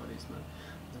इन्जिनियरिङ कलेजमा,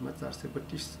 जम्मा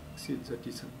 432 सिट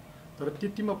जति छन्। तर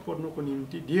त्यतिमा पढ्नुको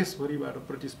निम्ति देशभरिबाट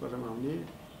प्रतिस्पर्धामा आउने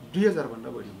 2000 भन्दा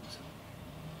बढी हुन्छ।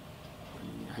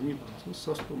 अनि हामी भन्छौँ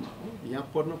सस्तोमा हो, यहाँ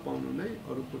पढ्न पाउनु नै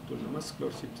अरूको तुलनामा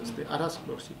स्कलरसिप जस्तै आधा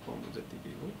स्कलरसिप पाउनु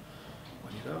जतिकै हो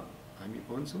भनेर हामी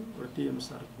भन्छौँ। र त्यही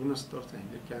अनुसार गुणस्तर चाहिँ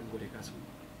हामीले क्याम्प गरेका छौँ।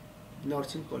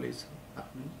 नर्सिङ कलेज छ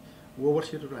आफ्नै,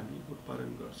 ओभरसिटहरू हामी उत्पादन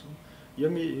गर्छौँ।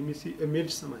 एमए, एमएससी,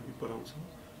 एमएडसम्म हामी पढाउँछौँ।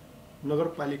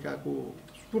 नगरपालिकाको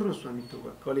पूर्ण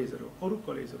स्वामित्वका कलेजहरू, अरू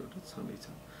कलेजहरू त छँदैछ।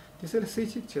 त्यसैले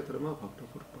शैक्षिक क्षेत्रमा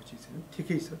भक्तपुर पछि चाहिँ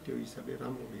ठिकै छ, त्यो हिसाबले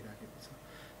राम्रो भइराखेको छ।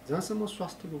 जहाँसम्म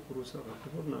स्वास्थ्यको कुरो छ,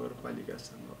 भक्तपुर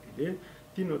नगरपालिकासँग अहिले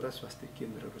 3वटा स्वास्थ्य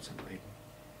केन्द्रहरू छन् अहिले।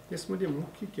 त्यसमध्ये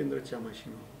मुख्य केन्द्र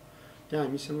च्यामासीमा हो। त्यहाँ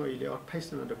हामीसँग अहिले 28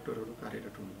 जना डाक्टरहरू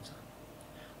कार्यरत हुनुहुन्छ।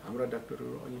 हाम्रा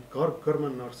डाक्टरहरू अनि घर घरमा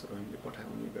नर्सहरू हामीले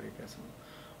पठाउने गरेका छौँ।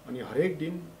 अनि हरेक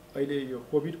दिन अहिले यो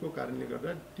कोभिडको कारणले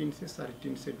गर्दा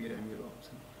 300-350 बिरामीहरू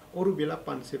आउँछन्। अरू बेला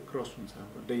 500 क्रस हुन्छ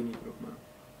हाम्रो दैनिक रूपमा।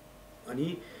 अनि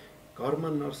घरमा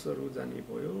नर्सहरू जाने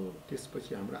भयो।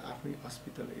 त्यसपछि हाम्रो आफ्नै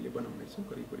अस्पताल अहिले बनाउँदैछौँ।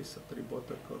 करिब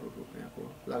 70-72 करोड रुपियाँको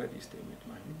लागत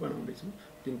इस्टिमेटमा हामी बनाउँदैछौँ।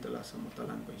 3 तलासम्म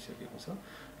तलान भइसकेको छ।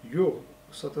 यो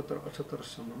 77-78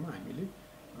 सम्ममा हामीले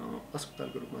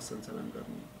अस्पतालको रूपमा सञ्चालन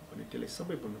गर्ने भने त्यसलाई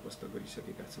सबै बन्दोबस्त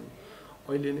गरिसकेका छौँ।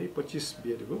 अहिले नै 25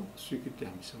 बेडको स्वीकृति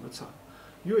हामीसँग छ।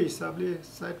 यो हिसाबले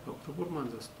सायद भक्तपुरमा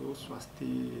जस्तो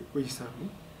स्वास्थ्यको हिसाबले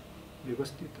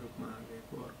व्यवस्थित रूपमा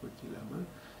गएको अर्को जिल्लामा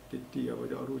त्यति अब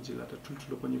अरू जिल्ला त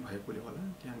ठुल्ठुलो पनि भएकोले होला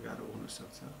त्यहाँ गाह्रो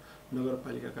हुनसक्छ।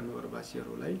 नगरपालिकाका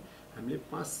नगरवासीहरूलाई हामीले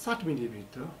 5-7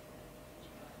 मिनटभित्र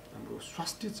हाम्रो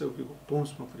स्वास्थ्य चौकीको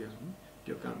पहुँचमा पुर्याउने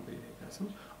त्यो काम गरिरहेका छौँ।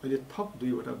 अहिले थप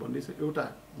 2वटा बन्दैछ। एउटा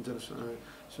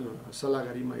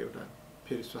सल्लाहकारीमा एउटा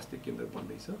फेरि स्वास्थ्य केन्द्र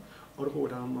बन्दैछ। अर्को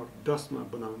वडा नम्बर 10 मा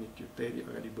बनाउने त्यो तयारी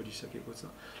अगाडि बढिसकेको छ।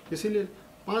 त्यसैले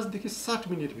 5 देखि 7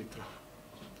 मिनटभित्र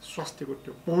स्वास्थ्यको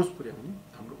त्यो पहुँच पुर्याउने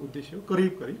हाम्रो उद्देश्य हो।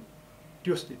 करिब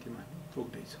त्यो स्थितिमा हामी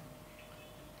पुग्दैछौँ।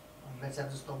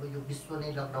 जस्तो अब यो विश्व नै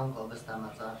लकडाउनको अवस्थामा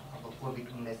छ। अब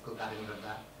कोभिड-19 को कारणले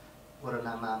गर्दा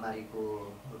कोरोना महामारीको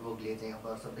रोगले चाहिँ अब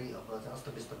सबै अब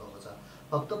अस्तव्यस्त भएको छ।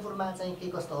 भक्तपुरमा चाहिँ के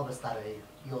कस्तो अवस्था रहे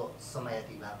यो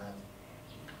समयावधिमा?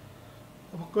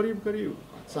 अब करिब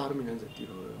 4 महिना जति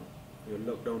रह्यो यो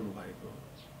लकडाउन भएको।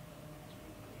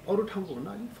 अरू ठाउँको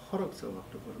भन्दा अलिक फरक छ।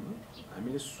 भक्तपुरमा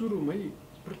हामीले सुरुमै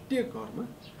प्रत्येक घरमा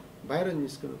बाहिर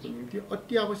निस्कनको निम्ति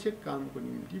अति आवश्यक कामको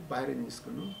निम्ति बाहिर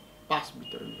निस्कन पास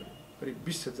वितरण गर्यो। करिब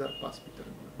 20,000 पास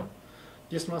वितरण गर्यो।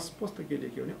 त्यसमा स्पष्ट के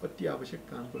लेख्यो भने अति आवश्यक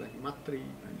कामको लागि मात्रै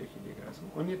लेखिदिएका छौँ।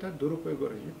 अन्यथा दुरुपयोग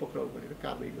गऱ्यो भने पक्राउ गरेर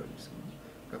कारबाही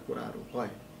गर्नेसम्मका कुराहरू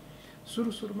भए।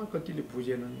 सुरुमा कतिले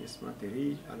बुझेनन्। यसमा धेरै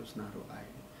आलोचनाहरू आए।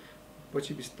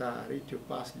 पछि बिस्तारै त्यो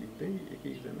पास लिँदै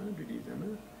एक-एकजना 2-2जना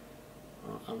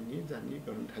आउने जाने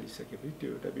गर्न थालिसकेपछि त्यो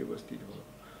एउटा व्यवस्थित भयो।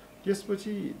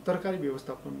 त्यसपछि तरकारी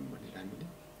व्यवस्थापन भनेर हामीले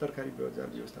तरकारी बजार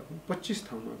व्यवस्थापन 25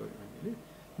 ठाउँमा गऱ्यौँ हामीले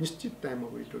निश्चित टाइममा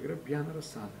गइटोकेर बिहान र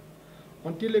साँझ।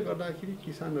 अनि त्यसले गर्दाखेरि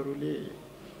किसानहरूले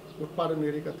उत्पादन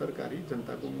गरेका तरकारी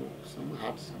जनताको मुखसम्म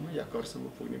हाटसम्म या घरसम्म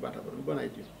पुग्ने वातावरण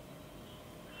बनाइदियो।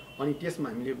 अनि त्यसमा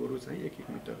हामीले बरु चाहिँ 1-1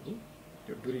 मिटरको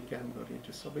त्यो दूरी कायम गर्ने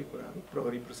त्यो सबै कुराहरू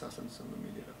प्रहरी प्रशासनसँग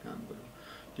मिलेर काम गर्यो।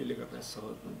 त्यसले गर्दा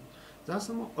सहज भयो।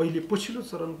 जहाँसम्म अहिले पछिल्लो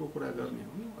चरणको कुरा गर्ने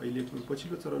हो, अहिले पनि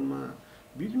पछिल्लो चरणमा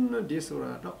विभिन्न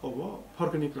देशबाट अब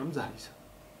फर्कने क्रम जारी छ।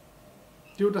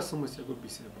 त्यो एउटा समस्याको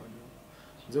विषय भयो।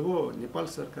 जब नेपाल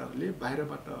सरकारले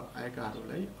बाहिरबाट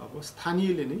आएकाहरूलाई अब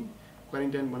स्थानीयले नै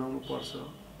क्वारेन्टाइन बनाउनु पर्छ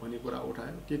भन्ने कुरा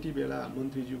उठायो, त्यति बेला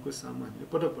मन्त्रीज्यूको सामु हामीले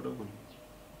पटक भन्यौँ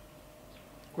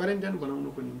क्वारेन्टाइन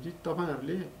बनाउनुको निम्ति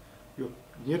तपाईहरुले यो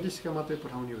निर्देशिका मात्रै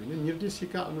पठाउने होइन,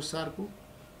 निर्देशिका अनुसारको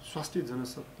स्वास्थ्य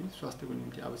जनशक्ति, स्वास्थ्यको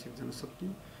निम्ति आवश्यक जनशक्ति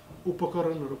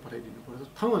उपकरणहरू पठाइदिनु पर्छ।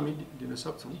 ठाउँ हामी दिन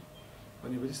सक्छौँ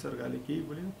भनेपछि सरकारले केही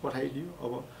बोलेन, पठाइदियो।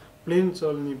 अब प्लेन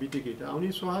चल्ने बित्तिकै त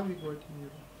आउने स्वाभाविक भयो।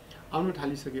 तिनीहरू आउन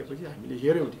थालिसकेपछि हामीले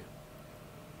हेर्यौँ त्यहाँ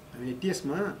हामीले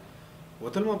त्यसमा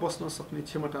होटलमा बस्न सक्ने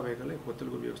क्षमता भएकालाई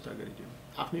होटलको व्यवस्था गरिदियौँ।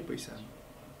 आफ्नै पैसा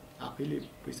आफैले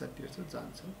पैसा तिर्छ,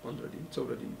 जान्छ, 15 दिन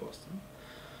 14 दिन बस्छन्।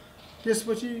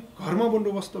 त्यसपछि घरमा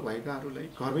बन्दोबस्त भएकाहरूलाई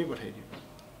घरमै पठाइदियौँ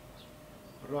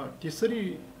र त्यसरी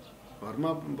घरमा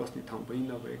बस्ने ठाउँ पनि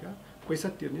नभएका, पैसा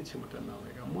तिर्ने क्षमता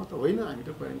नभएका, म त होइन हामी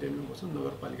त क्वारेन्टाइनमा बस्छौँ,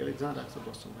 नगरपालिकाले जहाँ राख्छ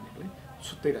बस्छौँ भनेकोलाई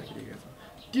छुट्टै राखिदिएका छन्।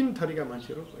 3 थरीका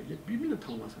मान्छेहरू अहिले विभिन्न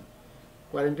ठाउँमा छन्।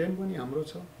 क्वारेन्टाइन पनि हाम्रो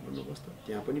छ बन्दोबस्त,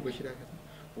 त्यहाँ पनि बसिरहेका छन्।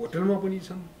 होटलमा पनि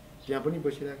छन्, त्यहाँ पनि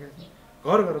बसिरहेका छन्।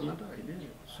 घरमा त अहिले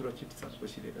सुरक्षित साथ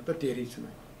बसिरहेका त धेरै छन्।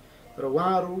 तर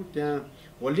उहाँहरू त्यहाँ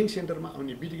होल्डिङ सेन्टरमा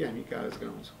आउने बित्तिकै हामी कागज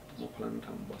गराउँछौँ, म फलानु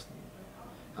ठाउँमा बस्ने।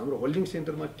 हाम्रो होल्डिङ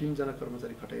सेन्टरमा 3 जना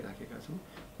कर्मचारी खटाइराखेका छौँ।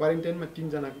 क्वारेन्टाइनमा 3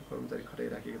 जनाको कर्मचारी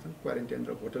खटाइराखेका छन् क्वारेन्टाइन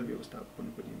र होटल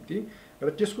व्यवस्थापनको निम्ति। र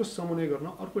त्यसको समन्वय गर्न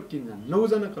अर्को 3 जना 9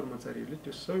 जना कर्मचारीहरूले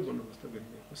त्यो सबै बन्दोबस्त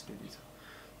गरिरहेको स्थिति छ।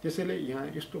 त्यसैले यहाँ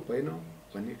यस्तो भएन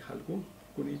भन्ने खालको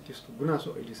कुनै त्यस्तो गुनासो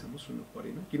अहिलेसम्म सुन्नु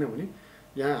परेन, किनभने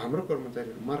यहाँ हाम्रो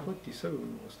कर्मचारीहरू मार्फत ती सबै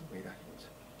बन्दोबस्त भइराखेको छ।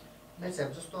 नहीं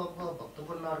साहब, जस्तो अब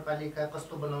भक्तपुर नगरपालिका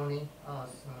कस्तो बनाउने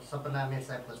सपना मेयर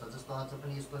साहबको छ, जस्तो अझ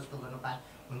पनि यस्तो गर्नु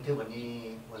हुन्थ्यो भन्ने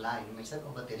होला होइन मेयर साहब।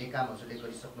 अब धेरै काम हजुरले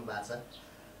गरिसक्नु भएको छ,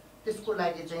 त्यसको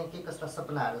लागि चाहिँ के कस्ता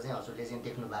सपनाहरू चाहिँ हजुरले चाहिँ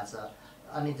देख्नु भएको छ,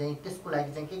 अनि चाहिँ त्यसको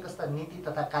लागि चाहिँ के कस्ता नीति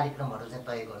तथा कार्यक्रमहरू चाहिँ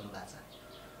तय गर्नु भएको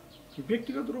छ?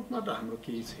 व्यक्तिगत रूपमा त हाम्रो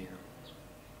केही छैन,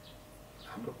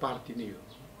 हाम्रो पार्टी नै हो।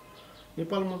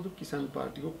 नेपाल मजदुर किसान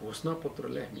पार्टीको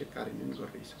घोषणापत्रलाई हामीले कार्यान्वयन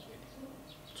गर्दैछौँ।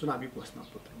 चुनावी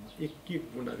घोषणापत्रमा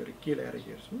एक गुणा गरेर के ल्याएर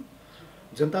हेर्छौँ,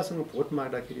 जनतासँग भोट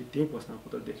माग्दाखेरि त्यही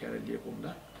घोषणापत्र देखाएर लिएको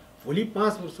हुँदा भोलि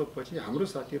 5 वर्षपछि हाम्रो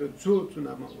साथीहरू जो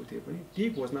चुनावमा उठे पनि त्यही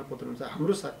घोषणापत्र अनुसार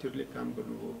हाम्रो साथीहरूले काम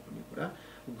गर्नुभयो भन्ने कुरा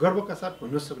गर्वका साथ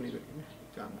भन्न सक्ने गरी हामी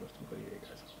काम गर्छौँ,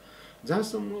 गरिरहेका छौँ।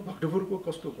 जहाँसम्म भक्तपुरको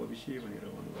कस्तो भविष्य भनेर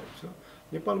भन्नुभएको छ,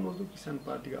 नेपाल मजदुर किसान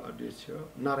पार्टीका अध्यक्ष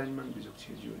नारायणमान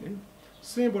बिजुक्षज्यूले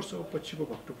 100 वर्ष पछिको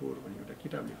भक्तपुर भन्ने एउटा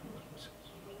किताब लेख्नु भएको छ।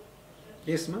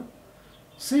 यसमा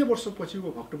 100 वर्ष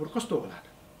पछिको भक्तपुर कस्तो होला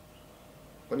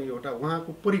पनि एउटा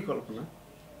उहाँको परिकल्पना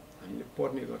हामीले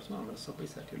पढ्ने गर्छौँ। हाम्रो सबै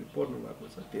साथीहरूले पढ्नु भएको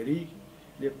छ,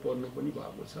 धेरैले पढ्नु पनि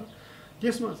भएको छ।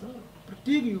 त्यसमा छ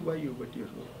प्रत्येक युवा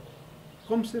युवतीहरू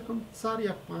कमसेकम 4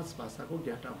 या 5 भाषाको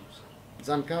ज्ञाता हुन्छ,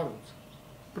 जानकार हुन्छ।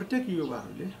 प्रत्येक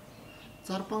युवाहरूले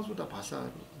 4-5 वटा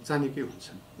भाषाहरू जानेकै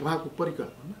हुन्छन्। उहाँको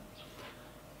परिकल्पना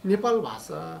नेपाल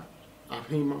भाषा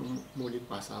आफ्नै मौलिक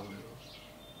भाषा भयो,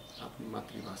 आफ्नै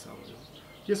मातृभाषा भयो।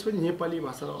 त्यसपछि नेपाली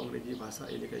भाषा र अङ्ग्रेजी भाषा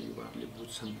अहिलेका युवाहरूले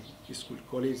बुझ्छन्, स्कुल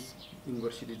कलेज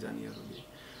युनिभर्सिटी जानेहरूले।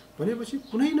 भनेपछि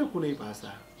कुनै न कुनै भाषा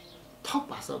थप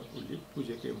भाषा उसले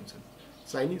बुझेकै हुन्छन्।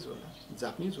 चाइनिज होला,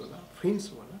 जापानिज होला, फ्रेन्च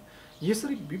होला,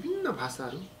 यसरी विभिन्न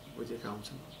भाषाहरू बुझेका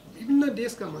हुन्छन्। विभिन्न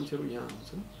देशका मान्छेहरू यहाँ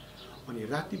आउँछन् अनि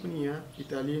राति पनि यहाँ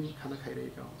इटालियन खाना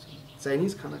खाइरहेका हुन्छन्,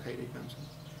 चाइनिज खाना खाइरहेका हुन्छन्।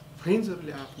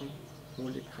 फ्रेन्चहरूले आफ्नो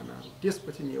मौलिक खानाहरू,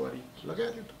 त्यसपछि नेवारी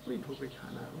लगायत थुप्रै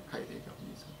खानाहरू खाइरहेका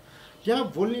हुनेछन्। त्यहाँ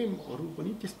बोल्नेहरू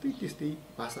पनि त्यस्तै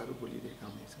भाषाहरू बोलिरहेका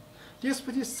हुनेछन्।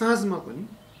 त्यसपछि साँझमा पनि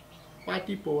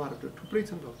पार्टी पौवाहरू थुप्रै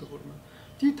छन् भक्तपुरमा,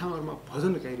 ती ठाउँहरूमा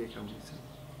भजन गाइरहेका हुनेछन्।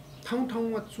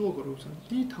 ठाउँमा चोकहरू छन्,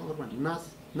 ती ठाउँहरूमा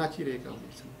नाचिरहेका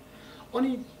हुनेछन्।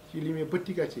 अनि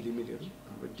बत्तीका झिलिमिलीहरू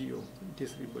हाम्रो डियो हुन्छन्,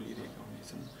 त्यसरी बोलिरहेका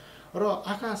हुनेछन्। र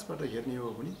आकाशबाट हेर्ने हो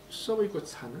भने सबैको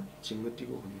छाना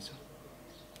झिङ्गटीको हुनेछ।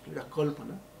 एउटा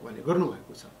कल्पना उहाँले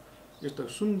गर्नुभएको छ। यस्तो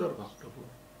सुन्दर भक्तपुर,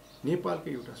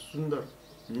 नेपालकै एउटा सुन्दर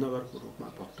नगरको रूपमा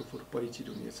भक्तपुर परिचित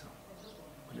हुनेछ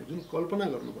भने जुन कल्पना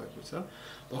गर्नुभएको छ,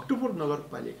 भक्तपुर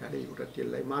नगरपालिकाले एउटा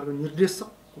त्यसलाई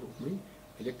मार्गनिर्देशकको रूपमै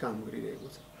अहिले काम गरिरहेको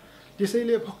छ।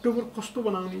 त्यसैले भक्तपुर कस्तो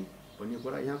बनाउने भन्ने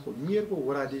कुरा यहाँको मेयरको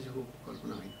वडाध्यक्षको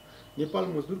कल्पना होइन। नेपाल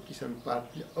मजदुर किसान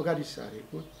पार्टीले अगाडि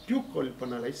सारेको त्यो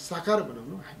कल्पनालाई साकार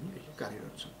बनाउन हामी अहिले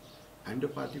कार्यरत छौँ। हामी त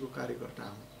पार्टीको कार्यकर्ता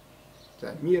हौँ,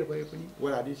 चाहे मेयर भए पनि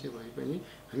वडाध्यक्ष भए पनि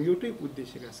हामी एउटै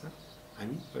उद्देश्यका साथ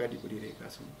हामी अगाडि बढिरहेका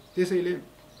छौँ। त्यसैले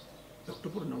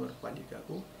भक्तपुर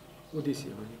नगरपालिकाको उद्देश्य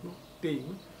भनेको त्यही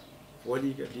हो।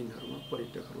 भोलिका दिनहरूमा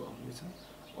पर्यटकहरू आउनेछन्।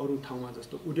 अरू ठाउँमा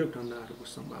जस्तो उद्योग धन्दाहरूको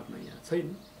सम्भावना यहाँ छैन,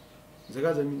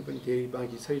 जग्गा जमिन पनि धेरै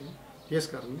बाँकी छैन।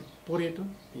 त्यसकारण पर्यटन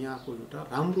यहाँको एउटा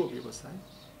राम्रो व्यवसाय,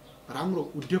 राम्रो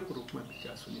उद्योगको रूपमा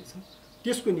विकास हुनेछ।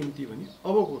 त्यसको निम्ति भने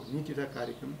अबको नीति र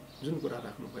कार्यक्रम जुन कुरा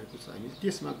राख्नु भएको छ हामीले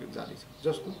त्यसमा जानेछौँ।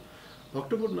 जस्तो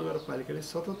भक्तपुर नगरपालिकाले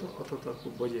 77-78 को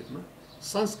बजेटमा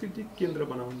सांस्कृतिक केन्द्र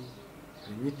बनाउने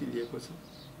नीति लिएको छ।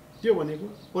 त्यो भनेको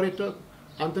पर्यटक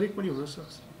आन्तरिक पनि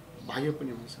हुनसक्छ, बाह्य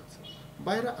पनि हुनसक्छ।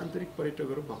 बाहिर आन्तरिक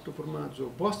पर्यटकहरू भक्तपुरमा जो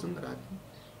बस्छन् राति,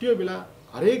 त्यो बेला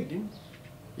हरेक दिन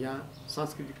यहाँ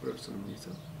सांस्कृतिक प्रदर्शन हुनेछ।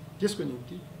 त्यसको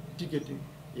निम्ति टिकटिङ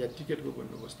या टिकटको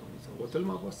बन्दोबस्त हुनेछ।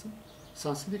 होटलमा बस्छन्,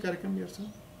 सांस्कृतिक कार्यक्रम हेर्छन्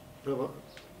र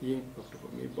यही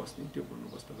भक्तपुरमै बस्ने त्यो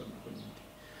बन्दोबस्त गर्नको निम्ति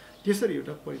त्यसरी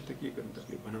एउटा पर्यटकीय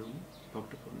गन्तव्य बनाउने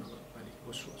भक्तपुर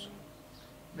नगरपालिकाको सोच हो।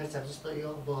 जस्तो यो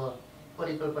अब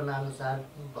परिकल्पना अनुसार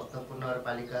भक्तपुर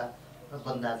नगरपालिका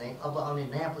बन्दा चाहिँ अब आउने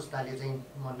नयाँ पुस्ताले चाहिँ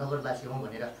म नगरवासी हुँ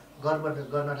भनेर गर्व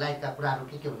गर्न लायकका कुराहरू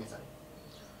के हुनेछ?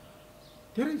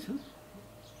 धेरै छन्।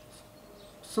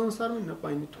 संसारमै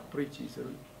नपाइने थुप्रै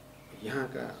चिजहरू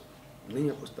यहाँका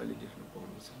नयाँ पुस्ताले देख्न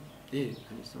पाउनेछन्।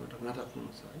 हामीसँग त नाटकपूर्ण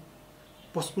छ है,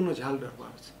 55 झ्याल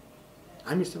दरबार छ,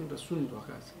 हामीसँग त सुन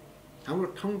ढोका छ। हाम्रो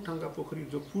ठाउँका पोखरी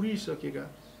जो पुरिसकेका,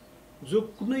 जो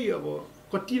कुनै अब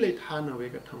कतिलाई थाहा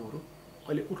नभएका ठाउँहरू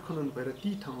अहिले उत्खनन भएर ती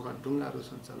ठाउँमा ढुङ्गाहरू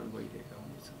सञ्चालन भइरहेका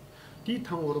हुनेछन्। ती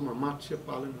ठाउँहरूमा माछा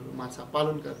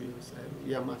पालनका व्यवसायहरू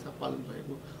या माछा पालन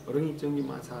भएको रङ्गीचङ्गी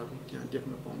माछाहरू त्यहाँ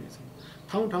देख्न पाउनेछन्।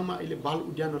 ठाउँमा अहिले बाल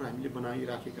उद्यानहरू हामीले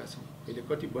बनाइराखेका छौँ। अहिले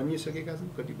कति बनिसकेका छन्,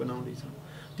 कति बनाउँदैछौँ।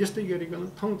 त्यस्तै गरिकन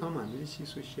ठाउँमा हामीले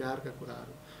सिसो स्याहारका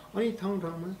कुराहरू, अनि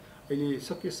ठाउँमा अहिले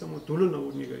सकेसम्म धुलो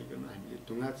नउड्ने गरिकन हामीले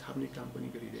ढुङ्गा छाप्ने काम पनि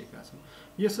गरिरहेका छौँ।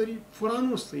 यसरी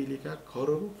पुरानो शैलीका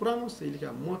घरहरू, पुरानो शैलीका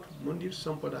मठ मन्दिर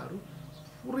सम्पदाहरू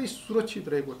पुरै सुरक्षित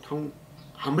रहेको ठाउँ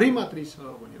हाम्रै मात्रै छ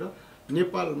भनेर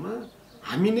नेपालमा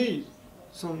हामी नै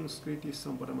संस्कृति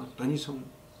सम्पदामा धनी छौँ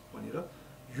भनेर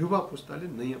युवा पुस्ताले,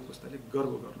 नयाँ पुस्ताले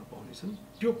गर्व गर्न पाउनेछन्।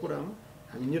 त्यो कुरामा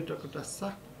हामी नेतृत्वका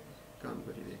साथ काम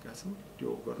गरिरहेका छौँ,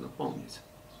 त्यो गर्न पाउनेछ।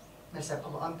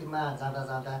 अब अन्तिममा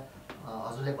जाँदा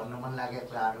हजुरले भन्न मन लागेका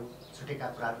कुराहरू, छुटेका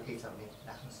कुराहरू केही छ भने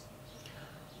राख्नुहोस्।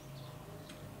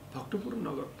 भक्तपुर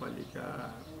नगरपालिका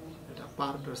एउटा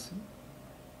पारदर्शी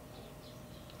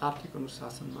आर्थिक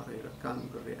अनुशासनमा रहेर काम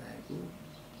गर्दै आएको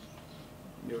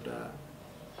एउटा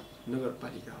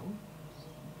नगरपालिका हो।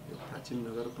 यो प्राचीन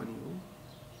नगर पनि हो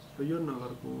र यो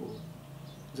नगरको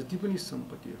जति पनि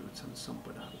सम्पत्तिहरू छन्,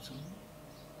 सम्पदाहरू छन्,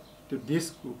 त्यो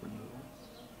देशको पनि हो,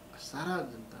 सारा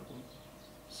जनताको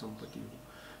सम्पत्ति हो।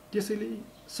 त्यसैले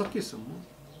सकेसम्म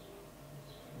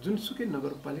जुनसुकै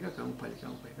नगरपालिका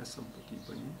गाउँपालिकामा भएका सम्पत्ति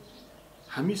पनि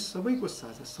हामी सबैको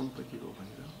साझा सम्पत्ति हो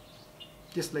भनेर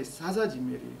त्यसलाई साझा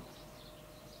जिम्मेवारी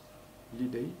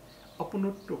लिँदै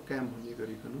अपनत्व कायम हुने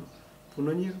गरिकन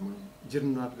पुनर्निर्माण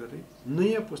जीर्णोद्धार गरे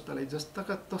नयाँ पुस्तालाई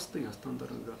जस्ताका तस्तै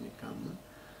हस्तान्तरण गर्ने काममा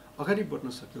अगाडि बढ्न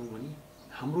सक्यौँ भने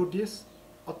हाम्रो देश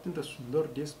अत्यन्त सुन्दर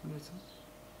देश बनेछ,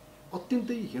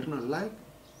 अत्यन्तै हेर्न लायक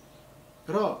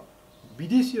र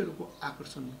विदेशीहरूको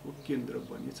आकर्षणको केन्द्र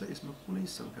बनेछ। यसमा कुनै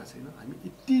शङ्का छैन। हामी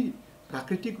यति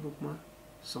प्राकृतिक रूपमा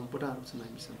सम्पदाहरू छन्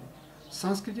हामीसँग,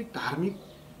 सांस्कृतिक धार्मिक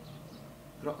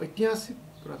र ऐतिहासिक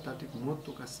पुरातात्विक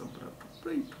महत्त्वका सम्पदा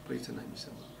थुप्रै छन्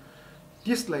हामीसँग।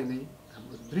 त्यसलाई नै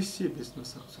हाम्रो दृश्य बेच्न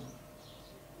सक्छौँ,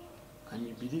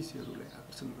 हामी विदेशीहरूलाई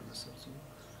आकर्षण गर्न सक्छौँ।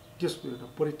 त्यसको एउटा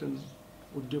पर्यटन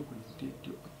उद्योगको निम्ति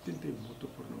त्यो अत्यन्तै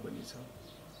महत्त्वपूर्ण बनेछ।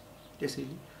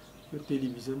 त्यसैले यो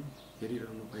टेलिभिजन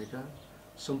हेरिरहनुभएका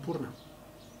सम्पूर्ण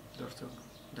दर्शक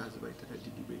दाजुभाइ तथा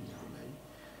दिदीबहिनीहरूलाई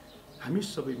हामी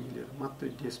सबै मिलेर मात्रै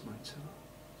देश भन्छ,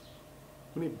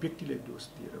 कुनै व्यक्तिलाई दोष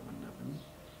दिएर भन्दा पनि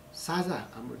साझा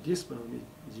हाम्रो देश बनाउने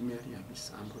जिम्मेवारी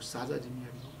हाम्रो साझा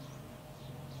जिम्मेवारी हो।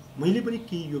 मैले पनि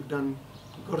केही योगदान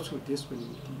गर्छु देशको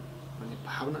निम्ति भन्ने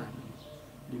भावना हामीले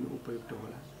लिनु उपयुक्त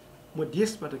होला। म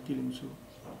देशबाट के लिन्छु,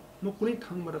 म कुनै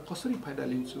ठाउँबाट कसरी फाइदा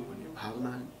लिन्छु भन्ने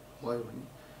भावना भयो भने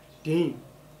त्यही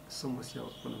समस्या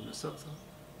उत्पन्न हुन सक्छ।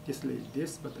 त्यसले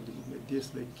देशबाट लिनु,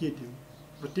 देशलाई के दिउँ,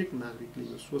 प्रत्येक नागरिकले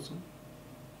यो सोचौँ।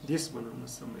 देश बनाउन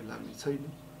समय लाग्ने छैन।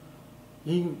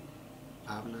 यही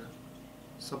भावना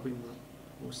सबैमा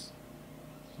होस्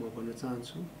म भन्न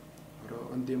चाहन्छु। र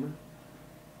अन्त्यमा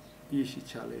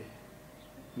एशिक्षालय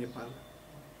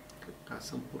नेपालका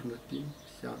सम्पूर्ण टिम,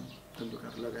 श्याम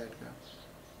तेन्दुलकर लगायतका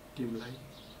टिमलाई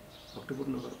भक्तपुर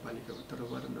नगरपालिकाको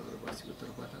तर्फबाट, नगरवासीको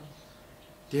तर्फबाट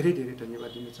धेरै धेरै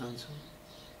धन्यवाद दिन चाहन्छु।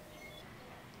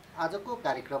 आजको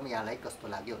कार्यक्रम यहाँलाई कस्तो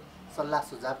लाग्यो? सल्लाह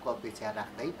सुझावको अपेक्षा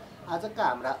राख्दै आजका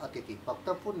हाम्रा अतिथि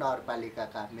भक्तपुर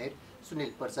नगरपालिकाका मेयर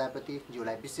सुनिल प्रजापति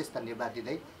ज्यूलाई विशेष धन्यवाद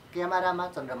दिँदै क्यामेरामा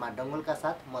चन्द्रमा डङ्गोलका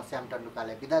साथ म श्याम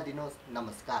तेन्दुलकरलाई बिदा दिनुहोस्।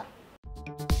 नमस्कार।